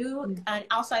people too. And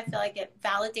also I feel like it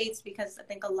validates, because I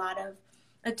think a lot of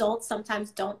adults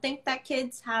sometimes don't think that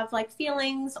kids have like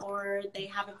feelings or they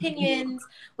have opinions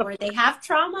or they have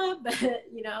trauma, but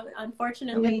you know,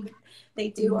 unfortunately they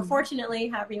do, or fortunately,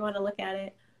 however you want to look at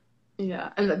it.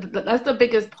 Yeah, and that's the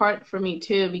biggest part for me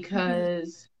too,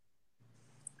 because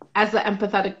as an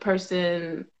empathetic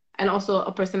person and also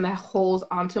a person that holds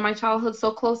onto my childhood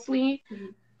so closely,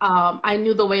 I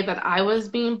knew the way that I was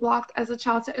being blocked as a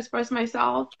child to express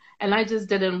myself, and I just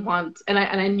didn't want, and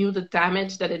I knew the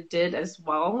damage that it did as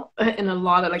well, and a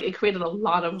lot of, like, it created a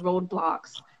lot of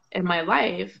roadblocks in my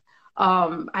life.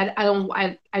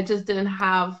 I just didn't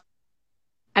have,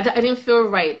 I didn't feel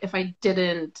right if I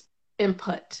didn't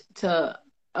input to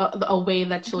a way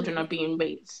that children are being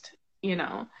raised, you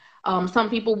know. Some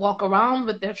people walk around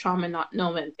with their trauma not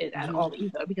knowing it at all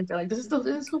either, because they're like, this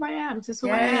is who I am. This is who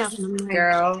I am. And I'm like,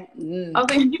 girl. I was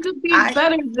like, you could be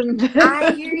better than this.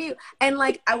 I hear you. And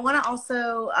like, I want to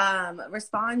also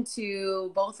respond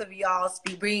to both of y'all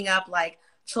bringing up like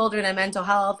children and mental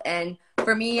health. And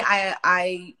for me,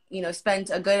 I you know,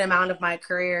 spent a good amount of my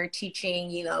career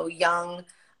teaching, you know, young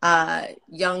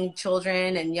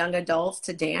children and young adults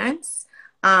to dance.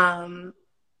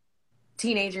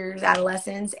 Teenagers,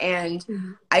 adolescents, and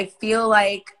I feel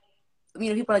like, you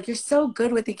know, people are like, you're so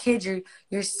good with the kids,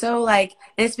 you're so like,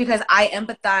 and it's because I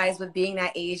empathize with being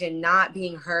that age and not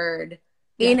being heard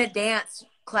in a dance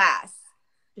class.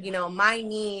 You know, my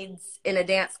needs in a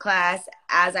dance class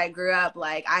as I grew up,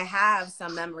 like I have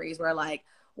some memories where like,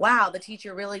 wow, the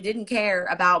teacher really didn't care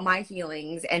about my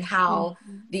feelings and how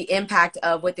the impact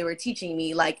of what they were teaching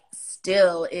me like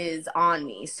still is on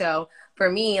me. So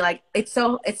for me, like, it's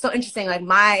so interesting. Like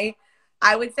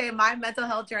I would say my mental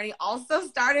health journey also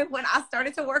started when I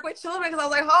started to work with children, because I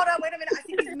was like, hold on, wait a minute, I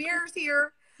see these mirrors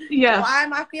here. Yeah. Why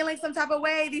am I feeling some type of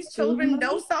way? These children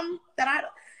know something that I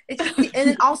don't. It's just, and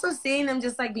then also seeing them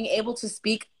just like being able to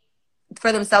speak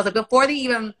for themselves, like before they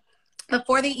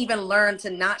even learn to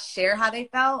not share how they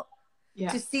felt,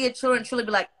 to see a children truly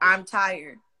be like, I'm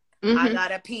tired. I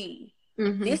gotta pee.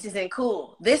 This isn't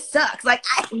cool. This sucks. Like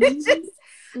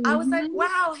I was like,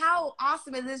 wow, how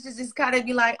awesome is this? Just kind of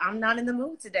be like, I'm not in the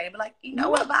mood today. But like, you know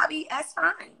what, Bobby? That's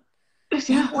fine.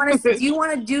 Do you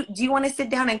want to sit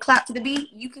down and clap to the beat?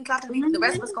 You can clap to the beat. The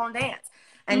rest of us gonna dance.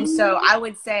 And so I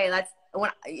would say that's when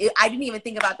I didn't even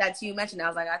think about that till you mentioned it. I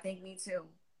was like, I think me too.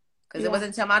 Because it wasn't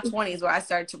until my 20s where I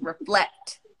started to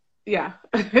reflect. Yeah,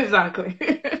 exactly.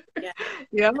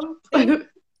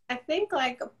 I think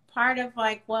like part of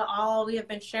like what all we have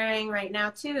been sharing right now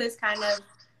too is kind of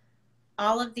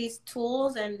all of these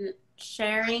tools and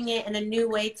sharing it in a new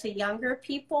way to younger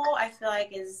people. I feel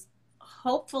like is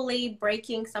hopefully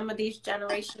breaking some of these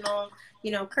generational,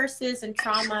 you know, curses and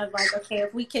trauma of like, okay,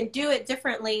 if we can do it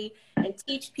differently and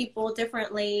teach people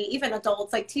differently, even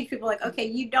adults, like teach people like, okay,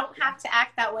 you don't have to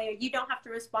act that way, or you don't have to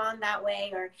respond that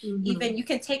way, or even you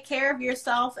can take care of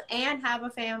yourself and have a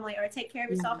family, or take care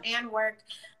of yourself and work.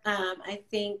 I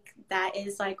think that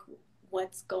is like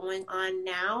what's going on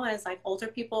now as like older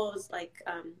people is like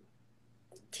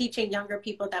teaching younger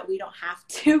people that we don't have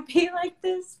to be like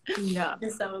this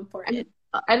is so important.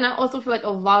 And I also feel like a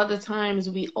lot of the times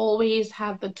we always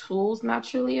have the tools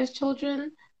naturally as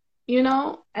children, you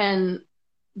know, and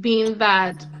being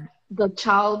that the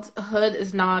childhood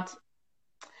is not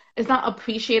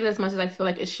appreciated as much as I feel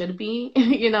like it should be,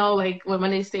 you know, like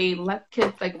when they say let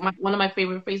kids, like one of my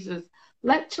favorite phrases,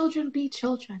 let children be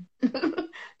children.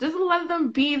 Just let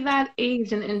them be that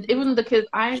age. And even the kids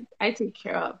I take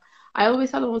care of, I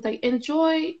always tell them, I was like,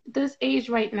 enjoy this age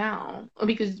right now,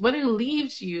 because when it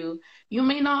leaves you, you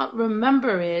may not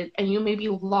remember it and you may be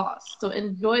lost. So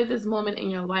enjoy this moment in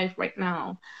your life right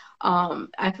now.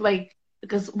 I feel like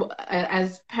because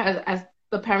as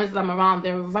the parents that I'm around,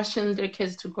 they're rushing their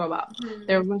kids to grow up.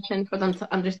 They're rushing for them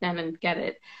to understand and get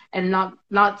it, and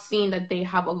not seeing that they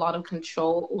have a lot of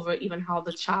control over even how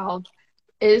the child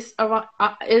is around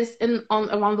is in on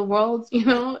around the world,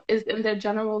 is in their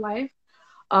general life.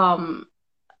 Um,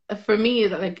 for me,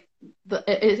 like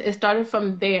it started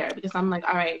from there, because I'm like,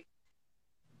 all right,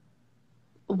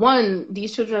 one,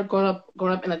 these children are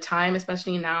growing up in a time,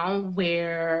 especially now,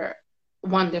 where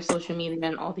one, there's social media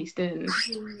and all these things,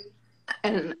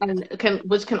 and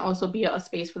which can also be a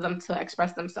space for them to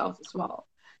express themselves as well.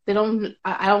 I don't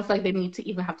feel like they need to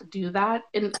even have to do that,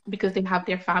 because they have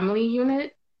their family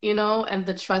unit, and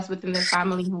the trust within their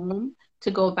family home to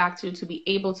go back to be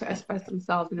able to express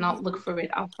themselves and not look for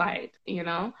it outside. And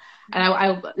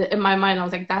I in my mind, I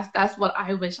was like, that's what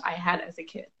I wish I had as a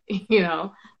kid,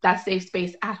 that safe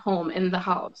space at home in the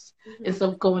house, instead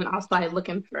of going outside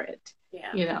looking for it.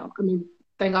 Yeah. I mean,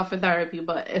 thank God for therapy,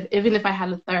 but even if I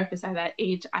had a therapist at that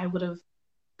age, I would have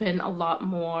been a lot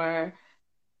more,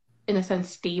 in a sense,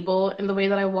 stable in the way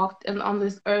that I walked in on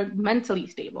this earth, mentally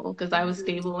stable, because I was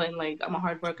stable, and like, I'm a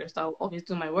hard worker, so I'll always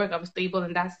do my work. I was stable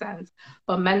in that sense,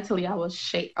 but mentally I was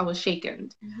shaken.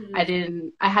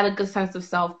 I had a good sense of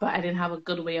self, but I didn't have a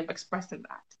good way of expressing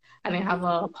that. I didn't have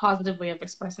a positive way of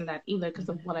expressing that either, because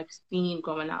of what I've seen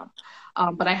growing up.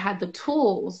 But I had the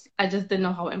tools. I just didn't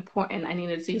know how important I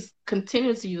needed to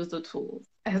continue to use the tools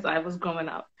as I was growing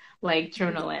up, like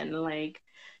journaling, like,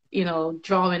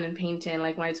 drawing and painting.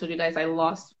 Like when I told you guys, I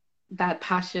lost that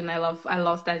passion. I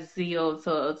lost that zeal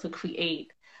to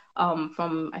create.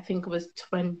 From, I think it was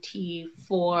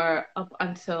 24 up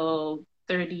until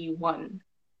 31.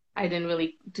 I didn't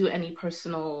really do any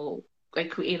personal, like,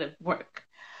 creative work.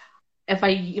 If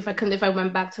I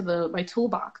went back to my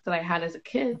toolbox that I had as a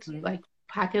kid, like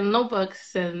packing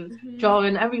notebooks and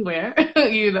drawing everywhere,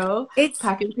 It's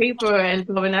packing paper and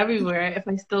drawing everywhere. If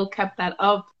I still kept that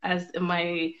up as in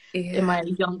my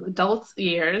young adult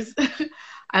years,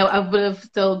 I would have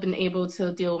still been able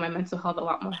to deal with my mental health a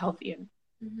lot more healthier.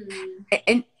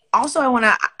 And also, I want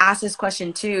to ask this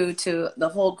question too to the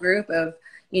whole group of,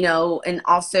 and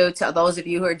also to those of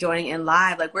you who are joining in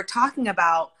live. Like, we're talking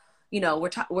about,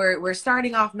 we're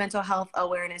starting off Mental Health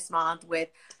Awareness Month with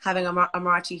having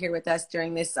Amarachi here with us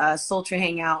during this Soultry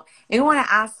Hangout. And we want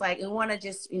to ask, like, we want to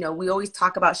just, we always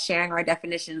talk about sharing our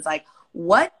definitions. Like,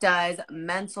 what does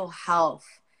mental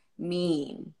health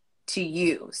mean to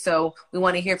you? So we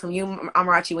want to hear from you,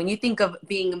 Amarachi. When you think of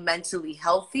being mentally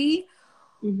healthy,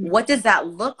 what does that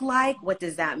look like? What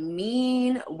does that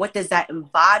mean? What does that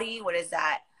embody? What does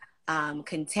that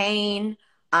contain?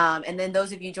 And then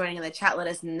those of you joining in the chat, let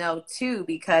us know too,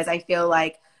 because I feel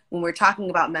like when we're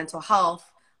talking about mental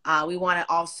health, we want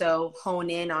to also hone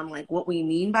in on like what we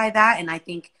mean by that. And I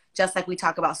think just like we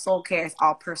talk about soul care, it's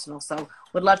all personal. So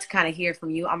would love to kind of hear from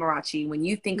you, Amarachi. When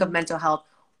you think of mental health,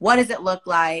 what does it look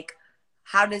like?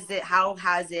 How does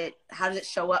it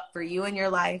show up for you in your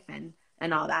life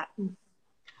and all that?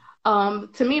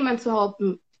 To me, mental health,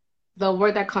 the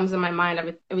word that comes in my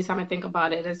mind every time I think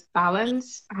about it is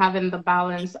balance. Having the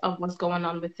balance of what's going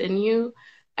on within you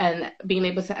and being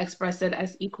able to express it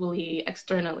as equally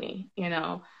externally,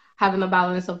 having the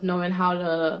balance of knowing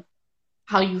how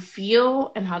you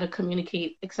feel and how to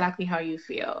communicate exactly how you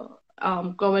feel.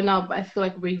 Growing up, I feel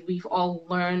like we've all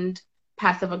learned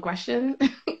passive aggression,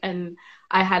 and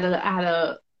I had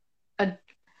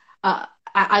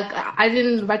I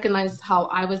didn't recognize how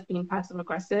I was being passive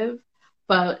aggressive,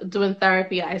 but doing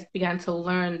therapy, I began to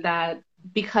learn that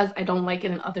because I don't like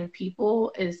it in other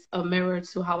people is a mirror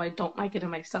to how I don't like it in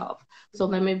myself. So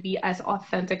let me be as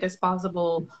authentic as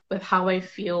possible with how I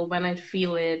feel when I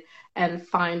feel it, and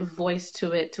find voice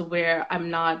to it, to where I'm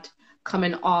not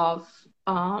coming off,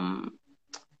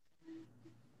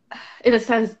 in a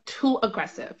sense, too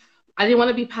aggressive. I didn't want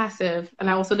to be passive, and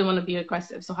I also didn't want to be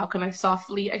aggressive. So how can I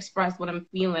softly express what I'm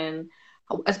feeling,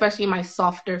 especially my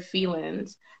softer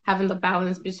feelings? Having the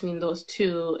balance between those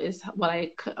two is what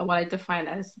I define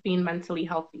as being mentally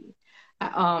healthy.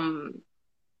 And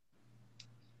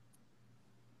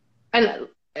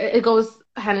it goes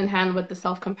hand in hand with the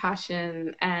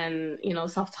self-compassion and,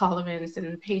 self-tolerance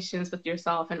and patience with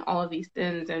yourself and all of these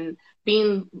things, and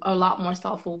being a lot more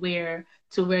self-aware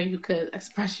to where you could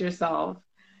express yourself,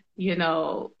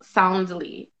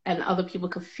 soundly, and other people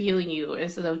could feel you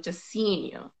instead of just seeing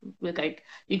you. Like,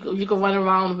 you could run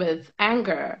around with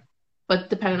anger, but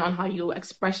depending on how you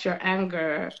express your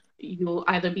anger, you'll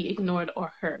either be ignored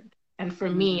or heard. And for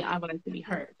me, I wanted to be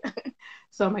heard.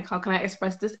 So I'm like, how can I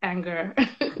express this anger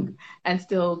and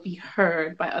still be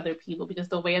heard by other people? Because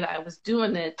the way that I was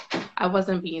doing it, I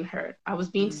wasn't being heard. I was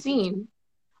being seen.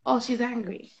 Oh, she's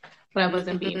angry, but I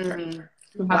wasn't being heard.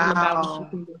 So having the balance Wow.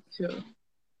 between those two.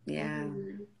 Yeah.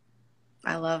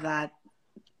 I love that.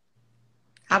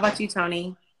 How about you,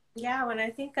 Tony? Yeah, when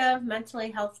I think of mentally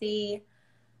healthy,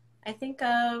 I think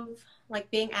of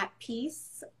like being at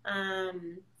peace.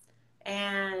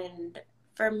 And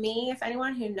for me, if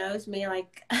anyone who knows me,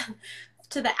 like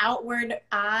to the outward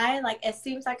eye, like it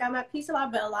seems like I'm at peace a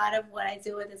lot, but a lot of what I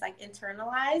deal with is like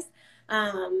internalized.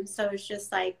 So it's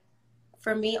just like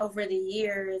for me over the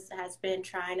years has been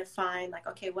trying to find like,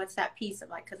 okay, what's that piece of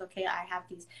like, because okay, I have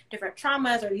these different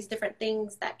traumas or these different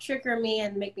things that trigger me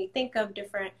and make me think of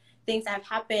different things that have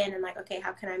happened, and like, okay,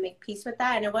 how can I make peace with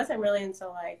that? And it wasn't really until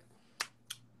like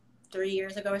 3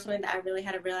 years ago or something that I really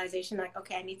had a realization like,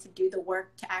 okay, I need to do the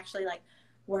work to actually like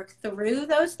work through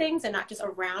those things and not just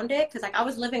around it. Because like I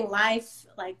was living life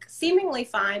like seemingly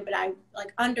fine, but I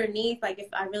like underneath, like if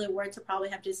I really were to probably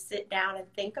have just sit down and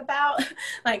think about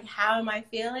like how am I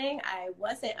feeling, I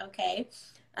wasn't okay.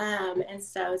 And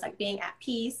so it's like being at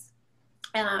peace.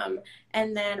 And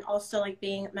then also like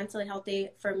being mentally healthy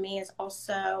for me is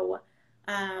also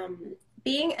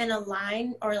being in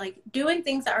align or like doing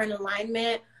things that are in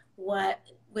alignment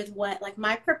with what like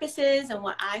my purpose is and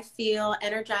what I feel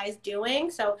energized doing.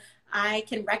 So I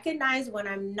can recognize when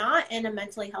I'm not in a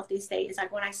mentally healthy state. It's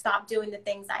like when I stop doing the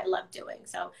things I love doing.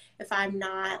 So if I'm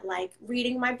not like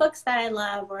reading my books that I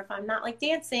love, or if I'm not like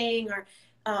dancing or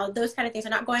those kind of things, or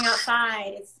not going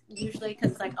outside, it's usually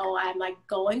because like, oh, I'm like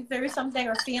going through something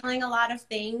or feeling a lot of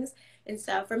things. And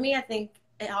so for me, I think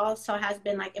it also has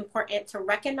been like important to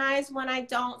recognize when I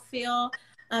don't feel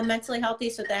mentally healthy,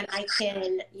 so then I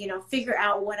can, you know, figure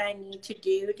out what I need to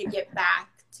do to get back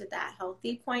to that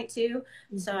healthy point too.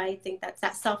 So I think that's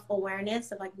that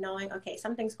self-awareness of like knowing, okay,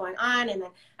 something's going on. And then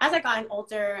as I've gotten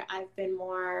older, I've been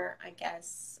more, I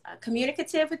guess,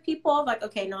 communicative with people. Like,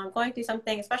 okay, no, I'm going through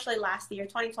something, especially last year,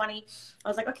 2020. I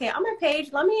was like, okay, on my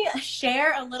page, let me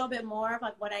share a little bit more of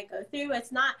like what I go through.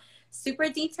 It's not super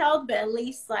detailed, but at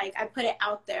least like I put it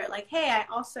out there, like, hey, I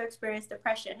also experienced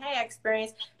depression, hey, I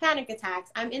experienced panic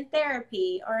attacks, I'm in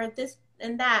therapy, or this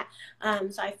and that.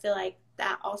 So I feel like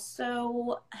that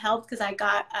also helped, because I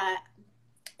got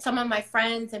some of my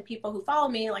friends and people who follow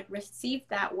me like received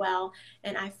that well,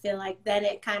 and I feel like then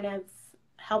it kind of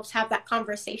helps have that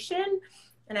conversation.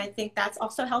 And I think that's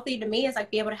also healthy to me, is like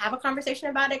be able to have a conversation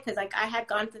about it. Cause like I had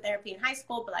gone to therapy in high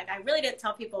school, but like I really didn't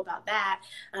tell people about that.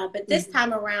 But this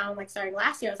time around, like starting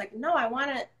last year, I was like, no, I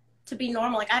want it to be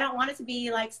normal. Like I don't want it to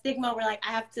be like stigma where like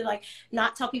I have to like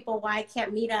not tell people why I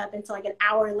can't meet up until like an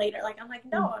hour later. Like I'm like,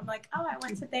 no, I'm like, oh, I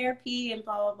went to therapy and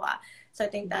blah, blah, blah. So I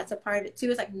think that's a part of it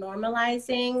too, is like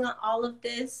normalizing all of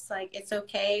this. Like it's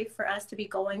okay for us to be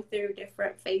going through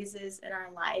different phases in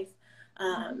our life.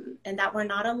 And that we're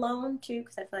not alone too,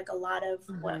 because I feel like a lot of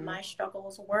what my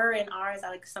struggles were and are is I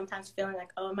like sometimes feeling like,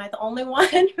 oh, am I the only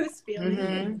one who's feeling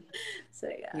it? So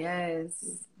yeah. Yes.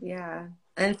 Yeah.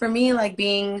 And for me, like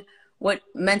being what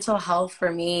mental health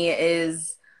for me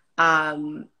is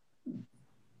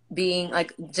being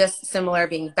like just similar,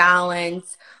 being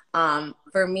balanced.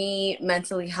 For me,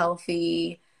 mentally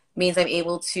healthy means I'm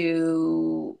able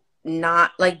to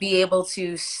not like be able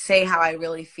to say how I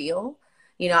really feel.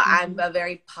 You know, I'm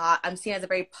I'm seen as a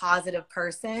very positive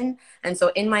person. And so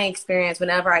in my experience,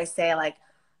 whenever I say like,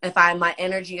 if my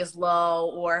energy is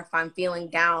low or if I'm feeling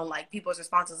down, like people's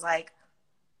response is like,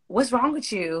 what's wrong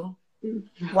with you?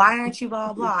 Why aren't you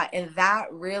blah, blah? And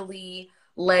that really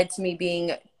led to me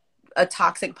being a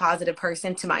toxic positive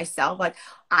person to myself. Like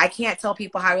I can't tell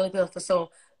people how I really feel.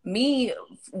 So me,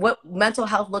 what mental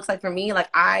health looks like for me, like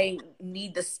I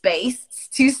need the space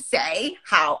to say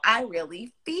how I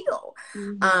really feel.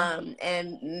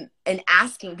 And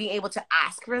asking, being able to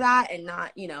ask for that, and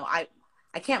not, you know,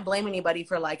 I can't blame anybody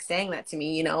for like saying that to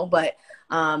me, you know, but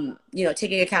you know,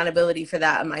 taking accountability for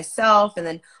that myself. And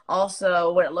then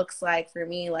also what it looks like for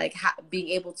me, like being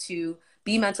able to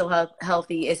be mental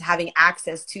healthy is having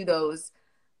access to those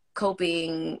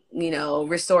coping, you know,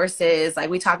 resources. Like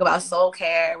we talk about soul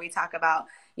care, we talk about,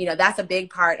 you know, that's a big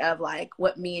part of like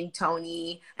what me and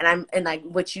Tony and like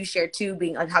what you share too,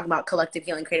 being like talking about collective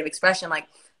healing, creative expression, like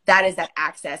that is that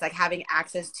access, like having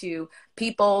access to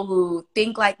people who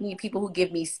think like me, people who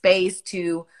give me space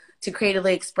to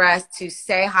creatively express, to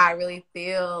say how I really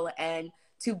feel, and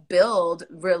to build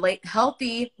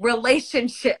healthy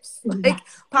relationships. Like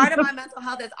part of my mental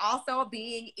health is also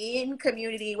being in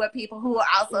community with people who are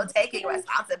also taking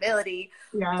responsibility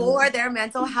for their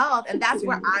mental health. And that's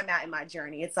where I'm at in my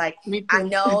journey. It's like, I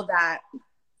know that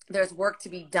there's work to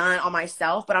be done on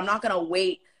myself, but I'm not going to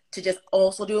wait to just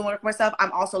also do work myself.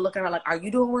 I'm also looking around like, are you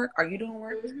doing work? Are you doing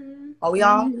work? Are we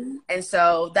all? And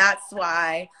so that's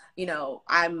why, you know,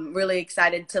 I'm really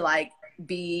excited to like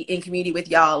be in community with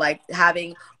y'all, like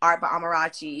having Art by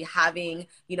Amarachi, having,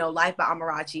 you know, Life by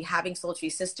Amarachi, having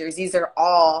Soultry Sisters. These are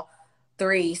all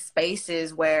 3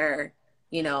 spaces where,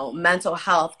 you know, mental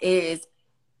health is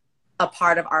a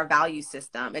part of our value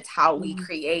system. It's how we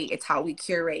create, it's how we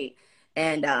curate.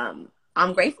 And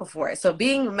I'm grateful for it. So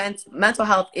being mental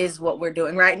health is what we're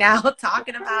doing right now,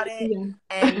 talking about it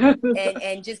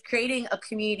and just creating a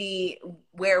community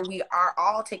where we are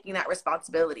all taking that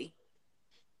responsibility.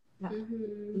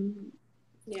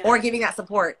 Or giving that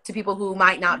support to people who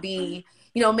might not be,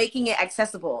 you know, making it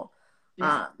accessible.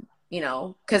 You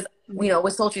know, because, you know,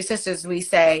 with Soultry Sisters, we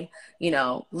say, you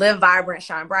know, live vibrant,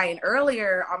 shine bright. And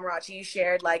earlier, Amarachi, you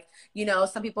shared, like, you know,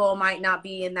 some people might not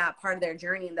be in that part of their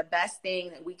journey. And the best thing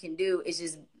that we can do is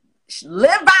just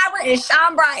live vibrant and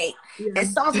shine bright. And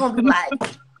someone's going to be like,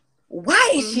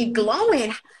 why is she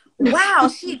glowing? Wow,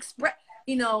 she expressed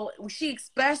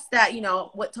that, you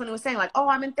know, what Tony was saying, like, oh,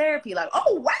 I'm in therapy. Like,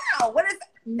 oh, wow, what is that?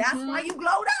 That's why you glowed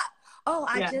up. Oh,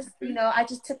 I just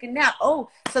took a nap. Oh,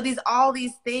 so all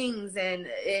these things.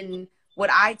 And what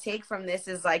I take from this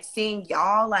is like seeing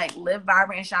y'all like live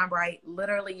vibrant and shine bright.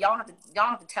 Literally, y'all have to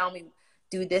tell me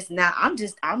do this now.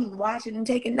 I'm watching and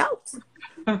taking notes.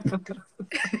 And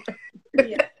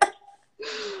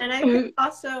I think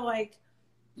also like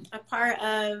a part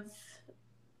of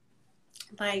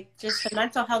like just the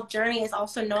mental health journey is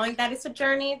also knowing that it's a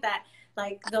journey, that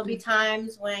like there'll be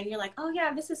times when you're like, oh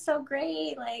yeah, this is so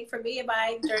great. Like for me,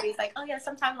 my journey is like, oh yeah,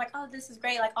 sometimes like, oh, this is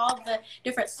great. Like all the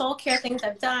different soul care things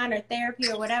I've done or therapy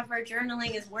or whatever,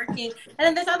 journaling is working. And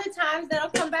then there's other times that I'll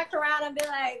come back around and be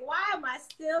like, why am I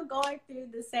still going through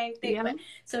the same thing? But,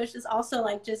 so it's just also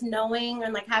like just knowing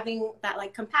and like having that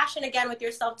like compassion again with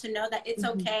yourself to know that it's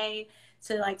okay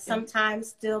to like sometimes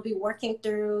still be working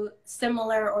through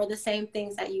similar or the same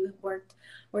things that you were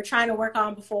trying to work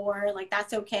on before. Like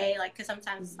that's okay. Like, cause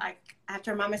sometimes I have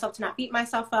to remind myself to not beat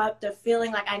myself up, the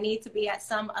feeling like I need to be at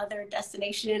some other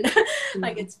destination.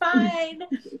 Like it's fine.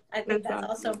 I think that's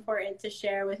also important to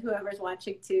share with whoever's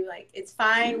watching too. Like it's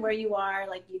fine where you are.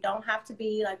 Like you don't have to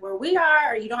be like where we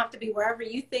are, or you don't have to be wherever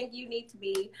you think you need to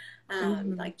be.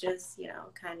 Like just, you know,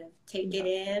 kind of take it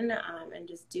in and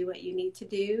just do what you need to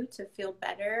do to feel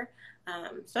better.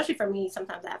 Especially for me,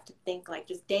 sometimes I have to think like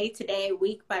just day to day,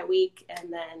 week by week,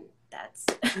 and then that's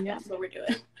what we're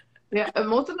doing. And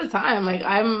most of the time, like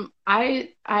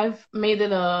I've made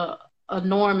it a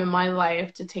norm in my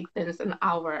life to take things an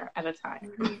hour at a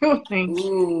time. Like,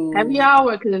 every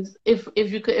hour, because if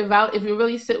you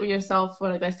really sit with yourself for,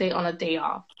 like I say, on a day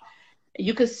off,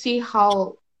 you could see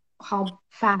how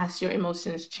fast your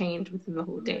emotions change within the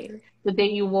whole day. The day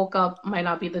you woke up might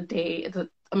not be the day.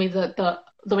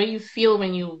 The way you feel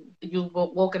when you've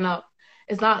woken up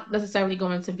is not necessarily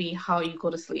going to be how you go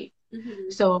to sleep.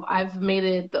 So I've made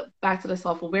it back to the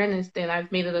self-awareness thing. I've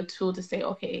made it a tool to say,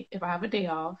 okay, if I have a day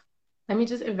off, let me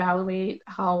just evaluate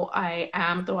how I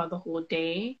am throughout the whole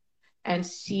day and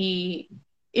see,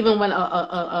 even when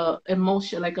a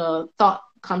emotion, like a thought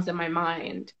comes in my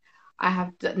mind,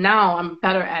 now I'm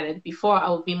better at it. Before I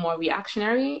would be more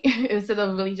reactionary instead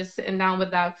of really just sitting down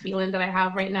with that feeling that I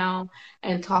have right now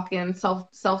and talking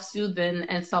self-soothing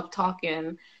and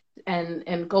self-talking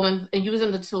and going and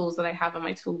using the tools that I have in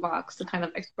my toolbox to kind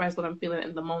of express what I'm feeling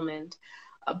in the moment.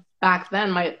 Back then,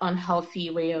 my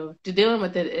unhealthy way of dealing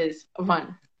with it is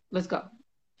run. Let's go.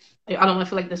 I don't want to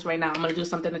feel like this right now. I'm going to do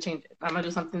something to change it. I'm going to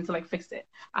do something to like fix it.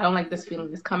 I don't like this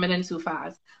feeling. It's coming in too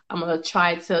fast. I'm going to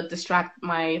try to distract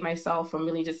myself from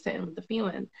really just sitting with the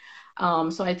feeling.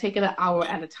 So I take it an hour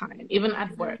at a time, even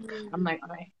at work. I'm like, all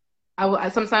right. I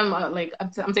sometimes like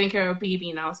I'm taking care of a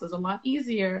baby now, so it's a lot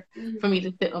easier for me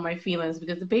to sit with my feelings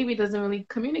because the baby doesn't really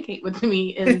communicate with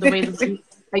me in the way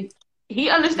that he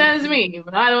understands me,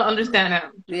 but I don't understand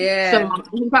him. So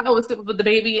sometimes I would sit with the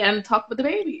baby and talk with the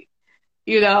baby.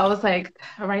 You know, I was like,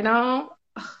 right now,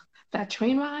 that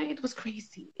train ride was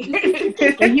crazy. And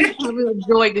he's having a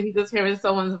joy because he's just hearing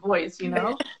someone's voice, you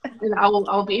know? And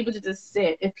I'll be able to just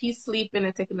sit. If he's sleeping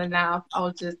and taking a nap,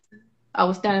 I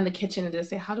will stand in the kitchen and just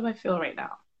say, how do I feel right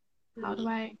now? How do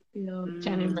I feel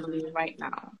genuinely right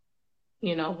now?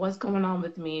 You know, what's going on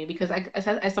with me? Because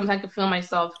I sometimes can feel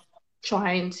myself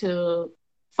trying to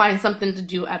find something to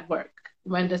do at work.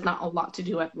 when there's not a lot to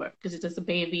do at work because it's just a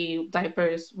baby,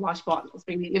 diapers, wash bottles,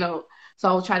 baby, So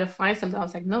I'll try to find something. I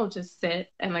was like, no, just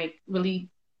sit and like really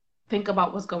think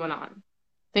about what's going on.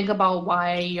 Think about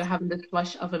why you're having this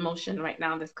rush of emotion right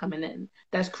now that's coming in,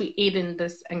 that's creating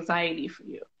this anxiety for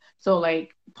you. So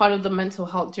like part of the mental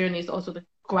health journey is also to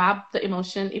grab the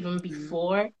emotion even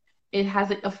before it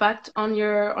has an effect on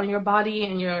your body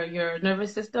and your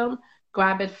nervous system.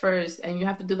 Grab it first, and you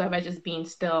have to do that by just being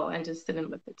still and just sitting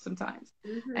with it sometimes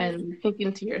and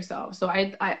thinking to yourself. So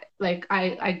I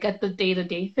get the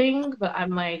day-to-day thing, but I'm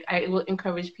like I will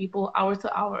encourage people hour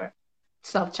to hour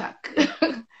self-check.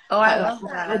 Oh, I love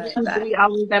I that. 2 3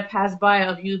 hours that pass by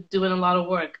of you doing a lot of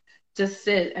work. Just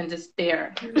sit and just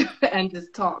stare and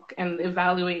just talk and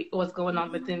evaluate what's going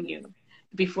on within you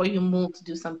before you move to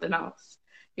do something else.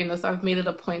 So I've made it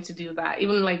a point to do that.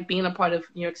 Even like being a part of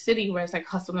New York City where it's like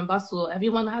hustle and bustle,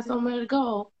 everyone has somewhere to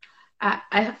go.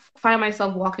 I find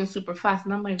myself walking super fast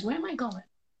and I'm like, where am I going?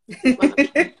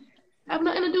 I have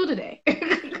nothing to do today.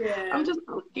 I'm just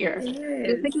out here.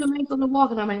 Just taking a nice little walk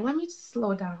and I'm like, let me just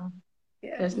slow down.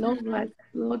 There's no rush.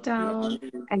 Slow down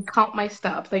and count my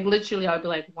steps. Like literally I'll be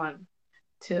like 1,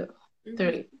 2,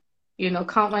 3.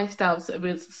 Count my steps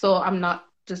so I'm not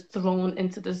just thrown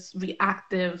into this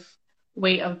reactive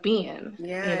way of being.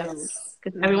 Because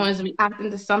everyone is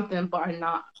reacting to something but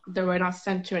we're not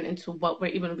centering into what we're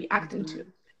even reacting to.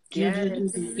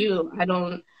 You.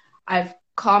 I've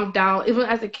calmed down even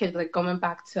as a kid, like going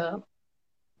back to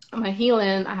my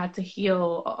healing. I had to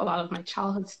heal a lot of my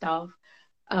childhood stuff,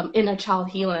 inner child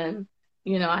healing.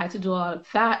 I had to do a lot of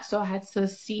that. So I had to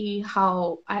see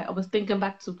how I was thinking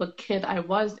back to what kid I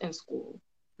was in school.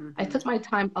 I took my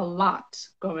time a lot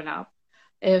growing up.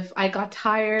 If I got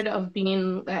tired of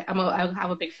being, I have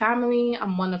a big family.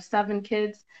 I'm one of 7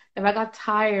 kids. If I got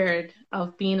tired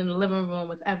of being in the living room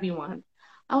with everyone,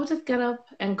 I would just get up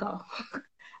and go.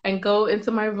 And go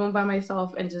into my room by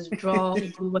myself and just draw,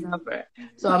 do whatever.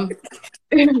 So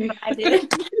I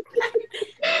did.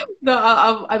 No,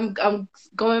 I'm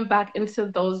going back into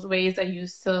those ways I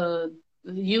used to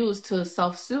use to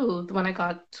self-soothe when I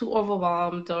got too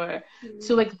overwhelmed or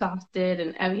too exhausted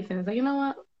and everything. It's like, you know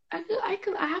what? I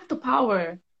have the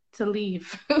power to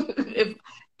leave. If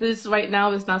this right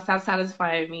now is not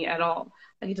satisfying me at all.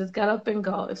 I can just get up and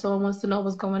go. If someone wants to know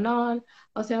what's going on,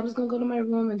 I'll say I'm just gonna go to my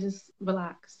room and just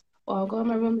relax. Or I'll go in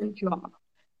my room and draw.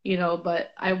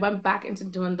 But I went back into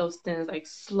doing those things, like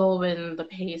slowing the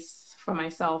pace for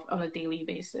myself on a daily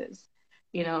basis,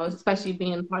 especially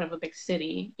being part of a big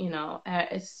city,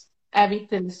 it's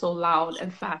everything's so loud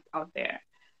and fast out there.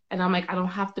 And I'm like, I don't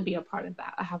have to be a part of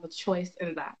that. I have a choice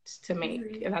in that to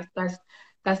make. And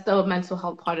that's the mental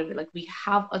health part of it. Like we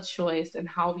have a choice in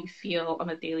how we feel on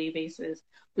a daily basis.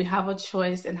 We have a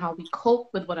choice in how we cope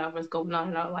with whatever's going on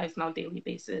in our lives on a daily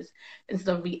basis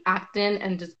instead of reacting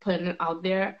and just putting it out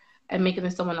there and making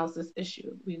it someone else's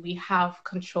issue. We have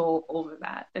control over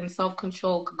that. And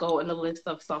self-control could go in the list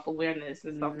of self-awareness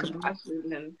and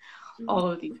self-compassion and all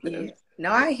of these things. Yeah.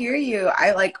 No, I hear you.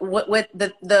 I like what with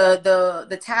the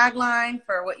tagline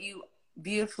for what you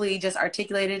beautifully just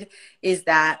articulated is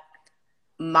that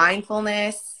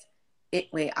mindfulness.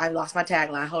 Wait, I lost my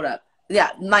tagline. Hold up.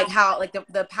 Yeah, like how like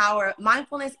the power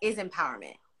mindfulness is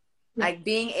empowerment. Like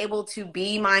being able to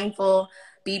be mindful,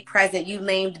 be present. You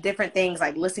named different things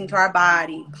like listening to our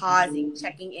body, pausing,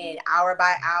 checking in hour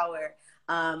by hour,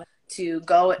 to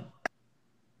go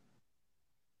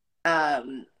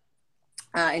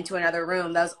into another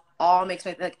room. Those all makes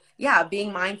me like, yeah,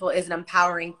 being mindful is an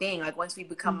empowering thing. Like once we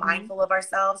become mindful of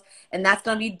ourselves, and that's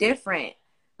gonna be different.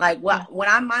 Like when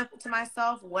I'm mindful to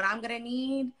myself, what I'm gonna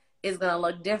need is gonna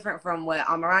look different from what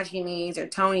Amarachi needs or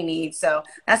Tony needs. So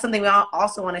that's something we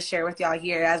also want to share with y'all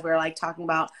here as we're like talking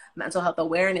about mental health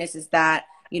awareness. Is that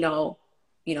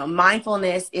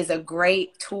mindfulness is a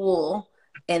great tool,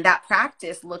 and that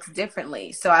practice looks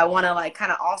differently. So I want to like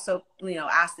kind of also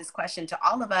ask this question to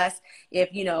all of us. If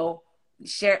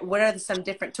share what are some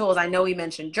different tools. I know we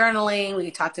mentioned journaling,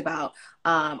 we talked about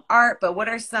art, but what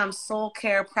are some soul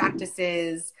care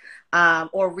practices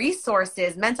or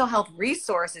resources, mental health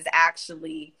resources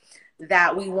actually,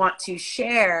 that we want to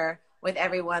share with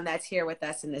everyone that's here with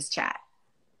us in this chat?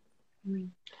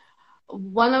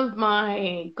 One of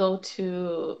my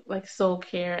go-to like soul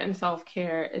care and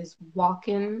self-care is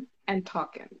walking and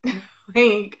talking.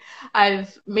 Like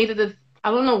I've made it I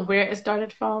don't know where it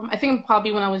started from. I think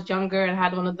probably when I was younger and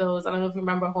had one of those. I don't know if you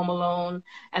remember Home Alone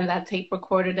and that tape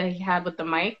recorder that he had with the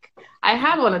mic. I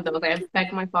had one of those. I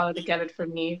begged my father to get it for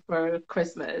me for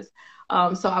Christmas.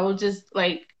 So I would just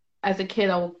like, as a kid,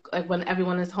 like when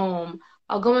everyone is home,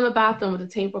 I'll go in the bathroom with a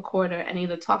tape recorder and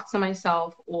either talk to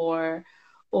myself or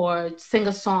or sing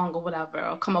a song or whatever,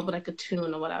 or come up with like a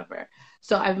tune or whatever.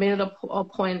 So I've made it a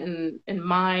point in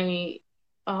my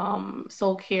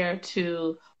soul care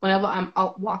to, whenever I'm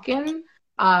out walking,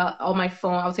 on my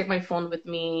phone, I'll take my phone with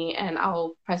me and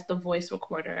I'll press the voice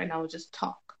recorder and I'll just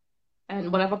talk.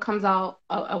 And whatever comes out,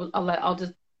 I'll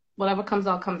just, whatever comes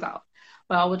out, comes out.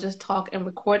 But I will just talk and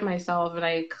record myself,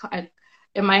 and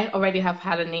it might already have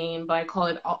had a name, but I call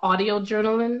it audio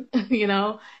journaling. You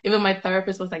know, even my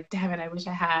therapist was like, "Damn it, I wish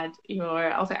I had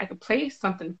your." I was like, "I could play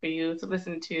something for you to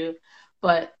listen to,"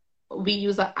 but we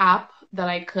use an app that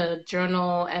I could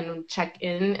journal and check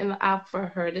in the app for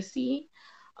her to see.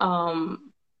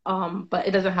 Um, but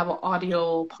it doesn't have an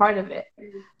audio part of it.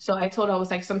 So I told her, I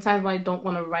was like, sometimes when I don't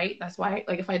want to write, that's why,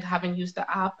 like, if I haven't used the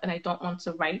app and I don't want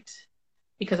to write,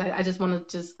 because I just want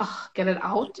to just get it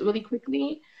out really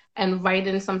quickly. And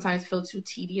writing sometimes feel too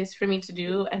tedious for me to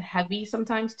do and heavy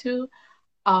sometimes too.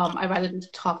 I'd rather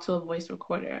just talk to a voice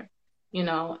recorder, you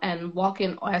know, and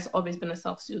walking has always been a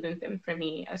self-soothing thing for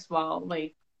me as well.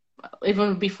 Like,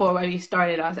 even before we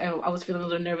started, I was feeling a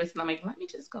little nervous, and I'm like, let me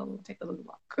just go take a little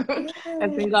walk.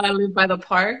 And thank God I live by the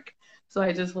park, so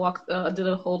I just walked, did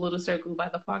a whole little circle by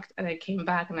the park, and I came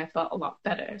back and I felt a lot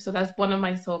better. So that's one of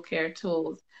my soul care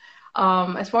tools.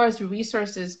 As far as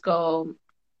resources go,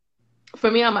 for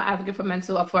me, I'm an advocate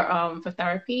for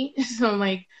therapy. So I'm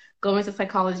like going to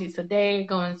Psychology Today,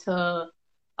 going to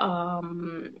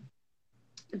um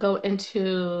go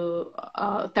into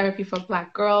therapy for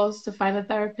Black girls to find a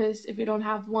therapist if you don't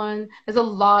have one. There's a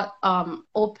lot.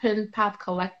 Open Path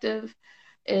Collective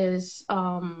is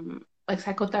like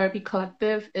Psychotherapy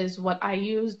Collective is what I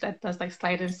use, that does like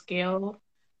slide and scale.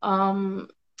 Um,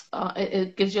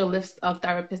 it gives you a list of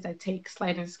therapists that take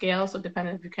slide and scale. So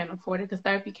depending if you can afford it, because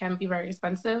therapy can be very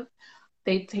expensive.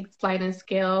 They take slide and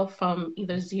scale from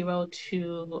either $0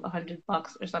 to $100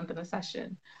 or something a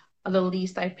session. The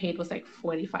least I paid was like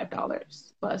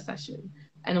 $45 for a session,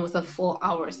 and it was a full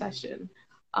hour session.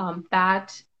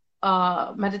 That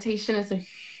meditation is a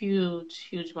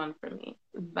huge one for me.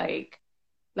 Like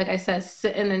I said,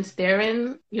 sitting and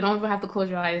staring. You don't even have to close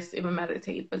your eyes to even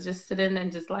meditate, but just sitting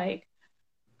and just like,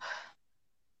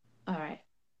 all right,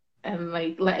 and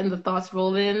like letting the thoughts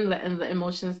roll in, letting the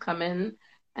emotions come in,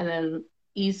 and then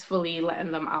easily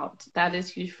letting them out. That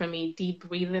is huge for me. Deep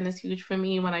breathing is huge for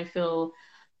me when I feel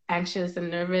anxious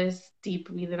and nervous. Deep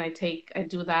breathing, I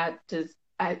do that.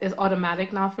 It's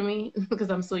automatic now for me because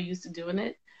I'm so used to doing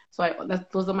it. So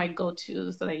those are my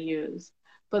go-tos that I use.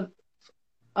 But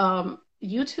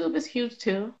YouTube is huge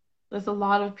too. There's a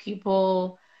lot of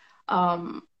people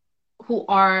um, who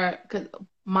are, 'cause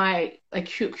my like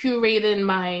curating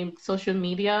my social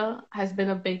media has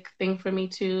been a big thing for me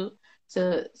too,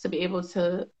 to be able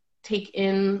to take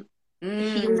in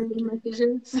healing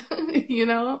messages, you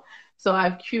know? So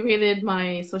I've curated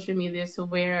my social media to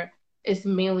where it's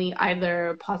mainly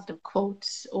either positive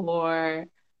quotes, or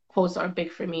quotes are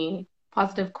big for me,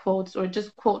 positive quotes, or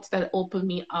just quotes that open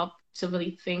me up to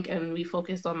really think and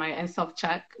refocus on and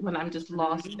self-check when I'm just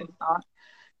lost in thought.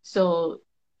 So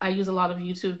I use a lot of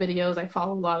YouTube videos. I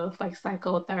follow a lot of like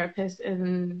psychotherapists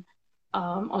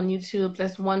on YouTube.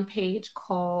 There's one page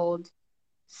called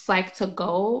Psych to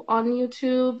Go on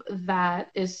YouTube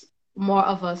that is more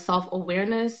of a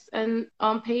self-awareness and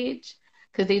page,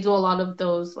 because they do a lot of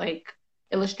those like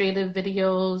illustrative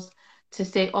videos to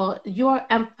say, oh, you're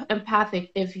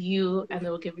empathic if you, and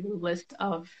they'll give you a list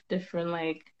of different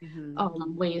like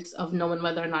ways of knowing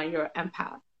whether or not you're an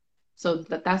empath. So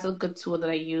that's a good tool that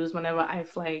I use whenever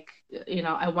I've like,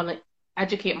 I want to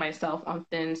educate myself on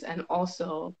things, and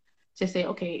also to say,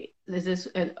 okay,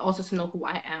 and also to know who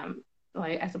I am,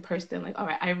 like as a person. Like, all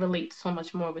right, I relate so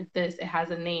much more with this. It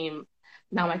has a name.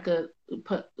 Now I could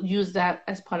use that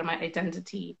as part of my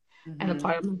identity and a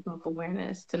part of my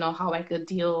self-awareness to know how I could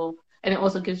deal. And it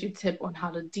also gives you a tip on how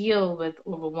to deal with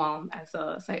overwhelm as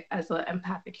an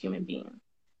empathic human being.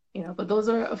 But those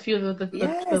are a few of the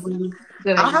really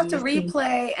good I'll have to ideas.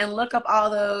 replay and look up all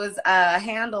those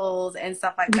handles and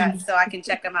stuff like that so I can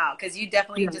check them out, because you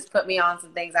definitely just put me on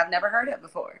some things I've never heard of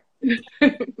before.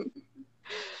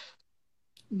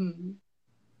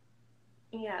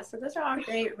 Yeah, so those are all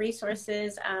great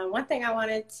resources. One thing I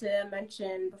wanted to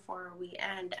mention before we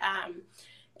end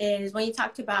is when you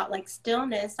talked about like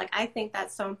stillness, like I think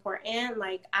that's so important.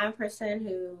 Like I'm a person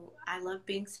who, I love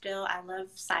being still. I love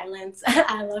silence.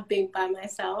 I love being by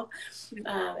myself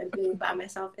and being by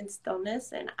myself in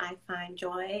stillness. And I find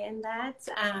joy in that.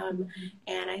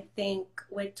 And I think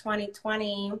with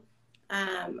 2020,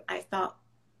 I felt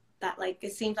that like,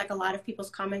 it seems like a lot of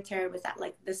people's commentary was that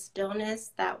like the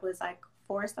stillness that was like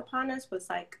forced upon us was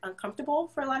like uncomfortable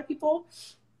for a lot of people.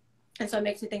 And so it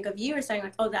makes me think of you were saying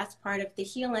like, oh, that's part of the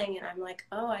healing. And I'm like,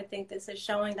 oh, I think this is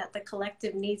showing that the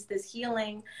collective needs this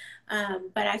healing.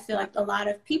 But I feel like a lot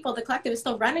of people, the collective is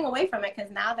still running away from it,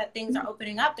 because now that things are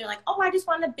opening up, they're like, oh, I just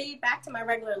want to be back to my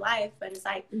regular life. But it's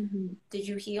like, did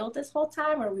you heal this whole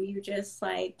time? Or were you just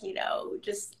like, you know,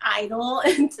 just idle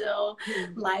until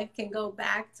life can go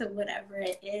back to whatever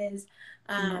it is?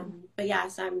 But yeah,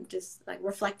 so I'm just like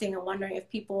reflecting and wondering if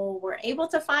people were able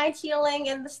to find healing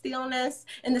in the stillness,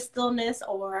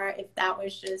 or if that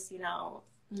was just, you know,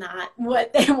 not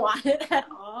what they wanted at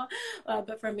all.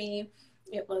 But for me,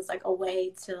 it was like a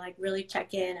way to like really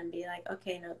check in and be like,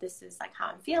 okay, no, this is like how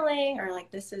I'm feeling, or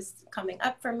like this is coming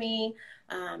up for me,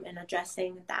 and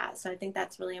addressing that. So I think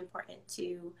that's really important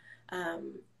to,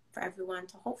 for everyone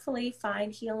to hopefully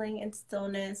find healing in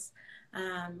stillness.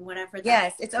 Whatever that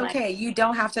Yes, it's like. okay. You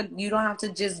don't have to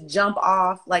just jump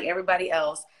off like everybody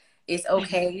else. It's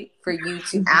okay for you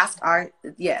to ask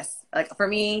yes. Like for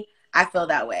me, I feel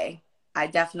that way. I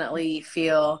definitely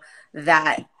feel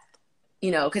that,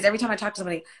 you know, because every time I talk to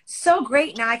somebody, so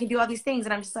great, now I can do all these things.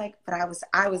 And I'm just like, but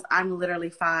I'm literally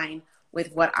fine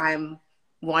with what I'm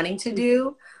wanting to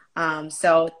do.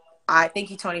 So I thank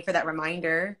you, Tony, for that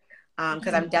reminder.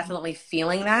 Because I'm definitely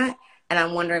feeling that. And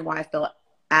I'm wondering why I feel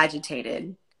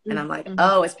agitated. And I'm like,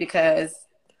 oh, it's because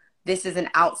this is an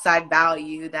outside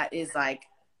value that is like,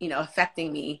 you know,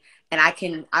 affecting me. And I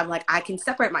can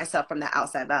separate myself from that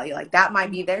outside value. Like that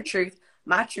might be their truth.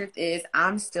 My truth is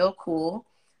I'm still cool,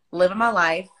 living my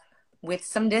life with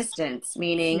some distance,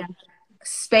 meaning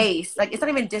space. Like it's not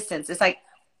even distance. It's like,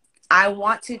 I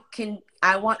want to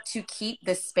keep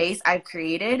the space I've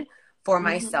created for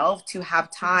myself to have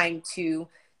time to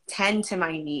tend to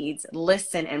my needs,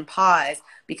 listen and pause,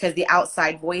 because the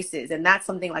outside voices, and that's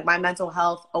something like my mental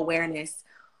health awareness,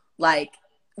 like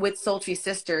with Soultry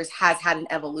Sisters, has had an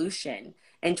evolution,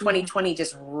 and 2020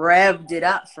 just revved it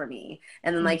up for me.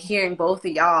 And then like hearing both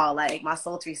of y'all, like my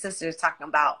Soultry Sisters, talking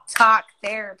about talk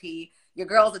therapy, your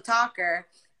girl's a talker.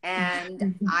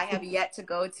 And I have yet to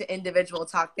go to individual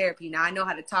talk therapy. Now I know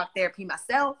how to talk therapy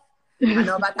myself. I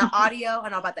know about the audio. I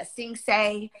know about the sing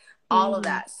say, all of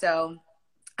that. So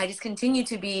I just continue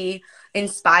to be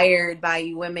inspired by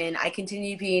you women. I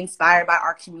continue to be inspired by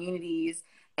our communities.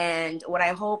 And what I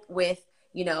hope with,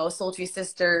 you know, Soultry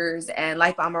Sisters and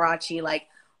Life by Amarachi, like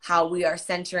how we are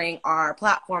centering our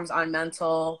platforms on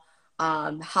mental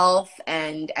health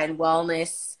and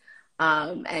wellness,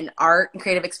 and art and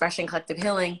creative expression, collective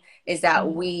healing, is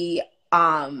that we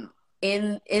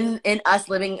in us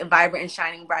living vibrant and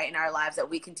shining bright in our lives, that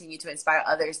we continue to inspire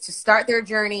others to start their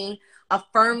journey,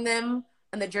 affirm them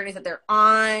and the journeys that they're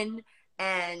on,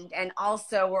 and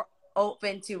also we're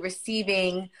open to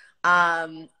receiving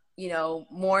you know,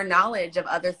 more knowledge of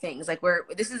other things. Like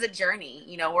this is a journey,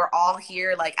 you know, we're all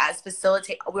here like as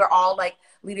we're all like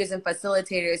leaders and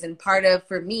facilitators, and part of,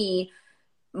 for me,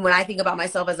 when I think about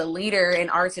myself as a leader in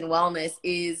arts and wellness,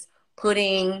 is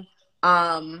putting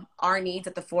our needs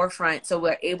at the forefront, so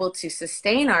we're able to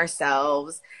sustain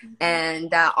ourselves,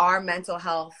 and that our mental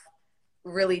health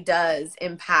really does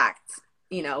impact,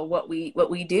 you know, what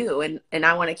we do. And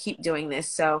I want to keep doing this.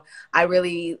 So I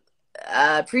really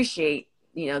appreciate,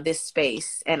 you know, this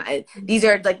space. And these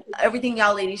are like everything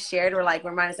y'all ladies shared were like,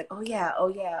 remind us like, oh yeah, oh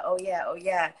yeah, oh yeah, oh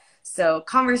yeah. So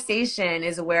conversation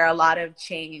is where a lot of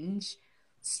change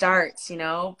starts, you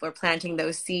know, we're planting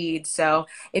those seeds. So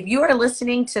if you are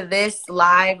listening to this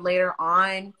live later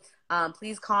on,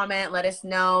 please comment, let us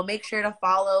know. Make sure to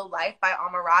follow Life by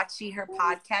Amarachi. Her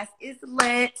podcast is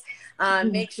lit.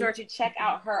 Make sure to check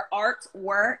out her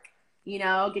artwork. You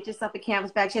know, get yourself a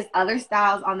canvas bag. She has other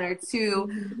styles on there too.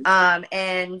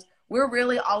 And we're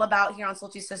really all about here on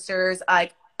Soultry Sisters,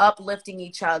 like uplifting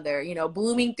each other, you know,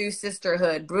 blooming through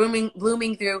sisterhood, blooming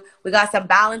through, we got some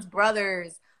balanced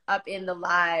brothers up in the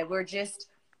live. We're just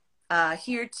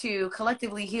here to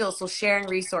collectively heal. So sharing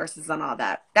resources and all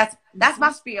that. That's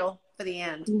my spiel for the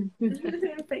end.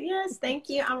 But yes, thank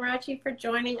you, Amarachi, for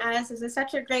joining us. This is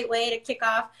such a great way to kick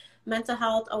off Mental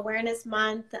Health Awareness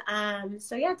Month.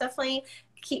 So yeah, definitely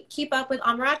keep up with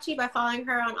Amarachi by following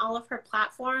her on all of her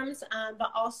platforms,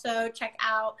 but also check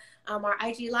out our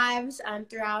IG lives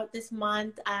throughout this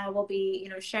month. We'll be, you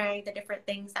know, sharing the different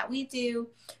things that we do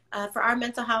for our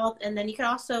mental health. And then you can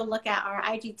also look at our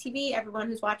IGTV, everyone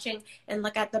who's watching, and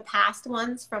look at the past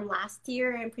ones from last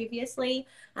year and previously,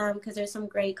 because there's some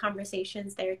great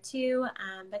conversations there too.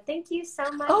 But thank you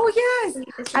so much. Oh yes,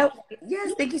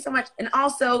 yes, thank you so much. And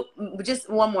also, just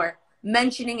one more,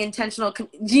 mentioning intentional.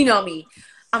 You know me,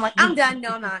 I'm like, I'm done. No,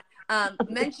 I'm not.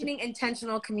 Mentioning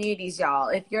intentional communities, y'all.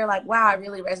 If you're like, wow, I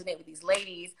really resonate with these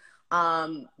ladies,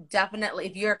 Definitely,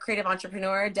 if you're a creative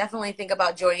entrepreneur, definitely think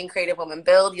about joining Creative Women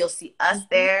Build. You'll see us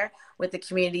there with the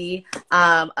community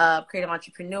of creative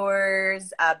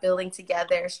entrepreneurs, building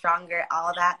together, stronger, all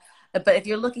of that. But if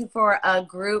you're looking for a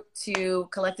group to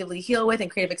collectively heal with and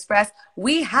creative express,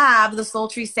 we have the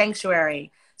Soultry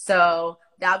Sanctuary. So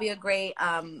that'll be a great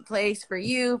place for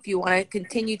you if you want to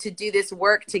continue to do this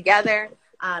work together.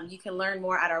 You can learn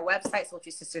more at our website,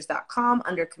 soultrysisters.com,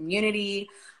 under community.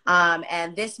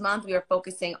 And this month, we are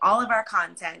focusing all of our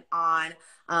content on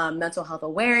mental health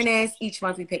awareness. Each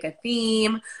month, we pick a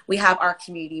theme. We have our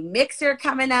community mixer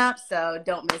coming up, so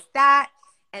don't miss that.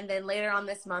 And then later on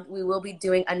this month, we will be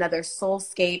doing another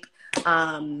Soulscape,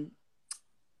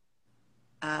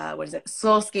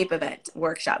 Soulscape event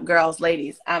workshop. Girls,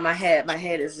 ladies, my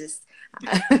head is just,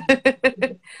 I'm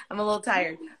a little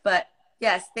tired. But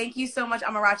yes, thank you so much,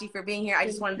 Amarachi, for being here. I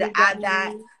just wanted to add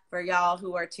that for y'all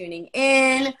who are tuning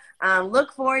in.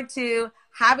 Look forward to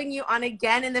having you on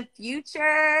again in the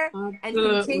future and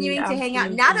continuing to hang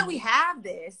out. Now that we have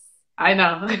this, I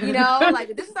know. You know,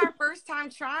 like this is our first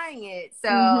time trying it.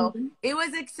 So it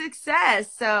was a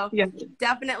success. So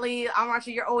definitely,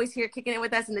 Amarachi, you're always here kicking it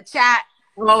with us in the chat.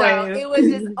 Always. So it was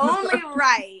just only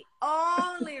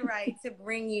right to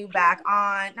bring you back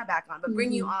on, not back on, but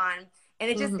bring you on.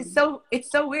 And it just, it's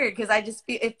so weird because I just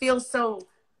feel, it feels so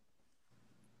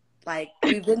like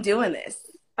we've been doing this.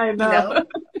 I know. You know?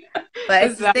 But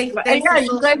exactly. thanks yeah,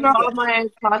 you guys are on my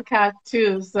podcast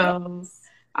too. So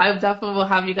I definitely will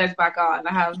have you guys back on.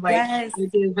 I have like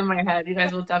ideas in my head. You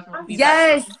guys will definitely be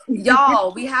back.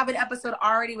 Y'all, we have an episode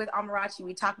already with Amarachi.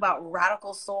 We talk about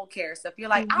radical soul care. So if you're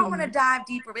like, I don't want to dive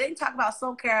deeper, but they didn't talk about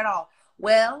soul care at all.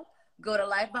 Well, go to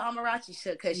Life by Amarachi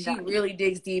because she really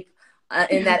digs deep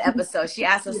in that episode. She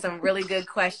asked us some really good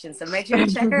questions. So make sure you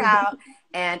check her out.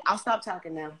 And I'll stop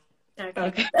talking now.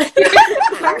 Okay. Thank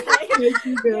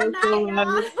you guys so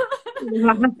much.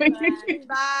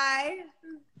 Bye.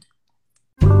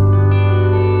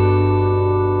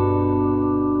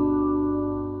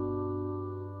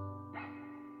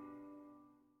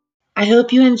 I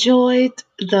hope you enjoyed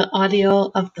the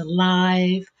audio of the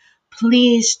live.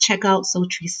 Please check out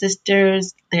Soultry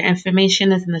Sisters. Their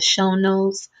information is in the show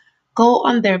notes. Go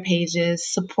on their pages,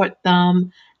 support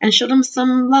them, and show them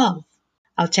some love.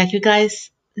 I'll check you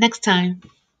guys next time.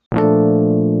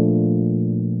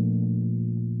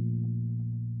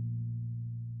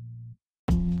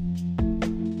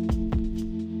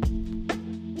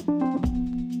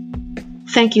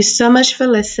 Thank you so much for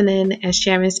listening and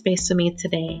sharing space with me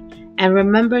today. And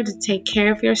remember to take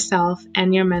care of yourself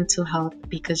and your mental health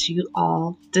because you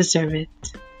all deserve it.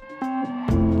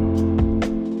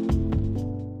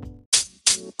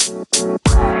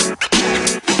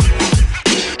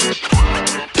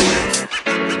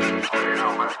 You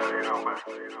know,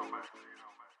 man.